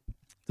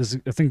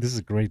 I think this is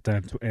a great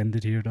time to end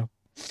it here, though.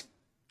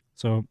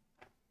 So,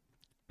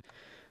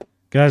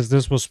 guys,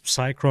 this was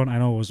Psychron. I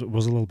know it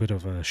was a little bit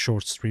of a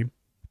short stream,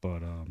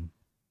 but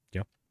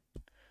yep.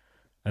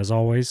 As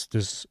always,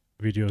 this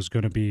video is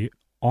gonna be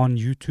on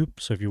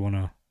YouTube, so if you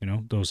wanna, you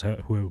know, those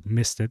who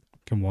missed it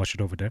can watch it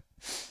over there.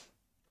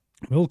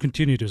 We'll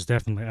continue this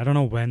definitely. I don't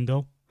know when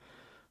though,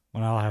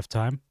 when I'll have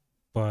time,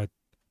 but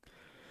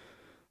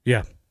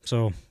yeah.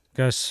 So,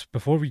 guys,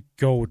 before we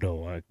go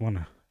though, I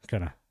wanna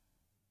kind of,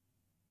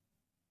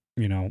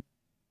 you know,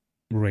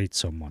 rate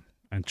someone.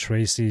 And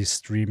Tracy's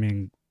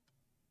streaming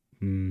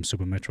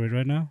Super Metroid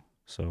right now,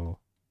 so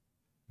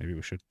maybe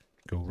we should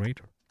go rate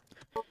her.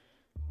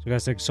 So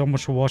guys, thanks so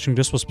much for watching.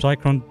 This was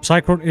Psychron.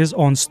 Psychron is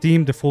on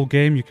Steam, the full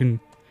game. You can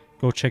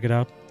go check it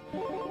out.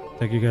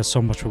 Thank you guys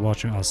so much for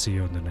watching. I'll see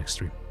you on the next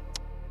stream.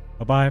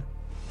 Bye-bye.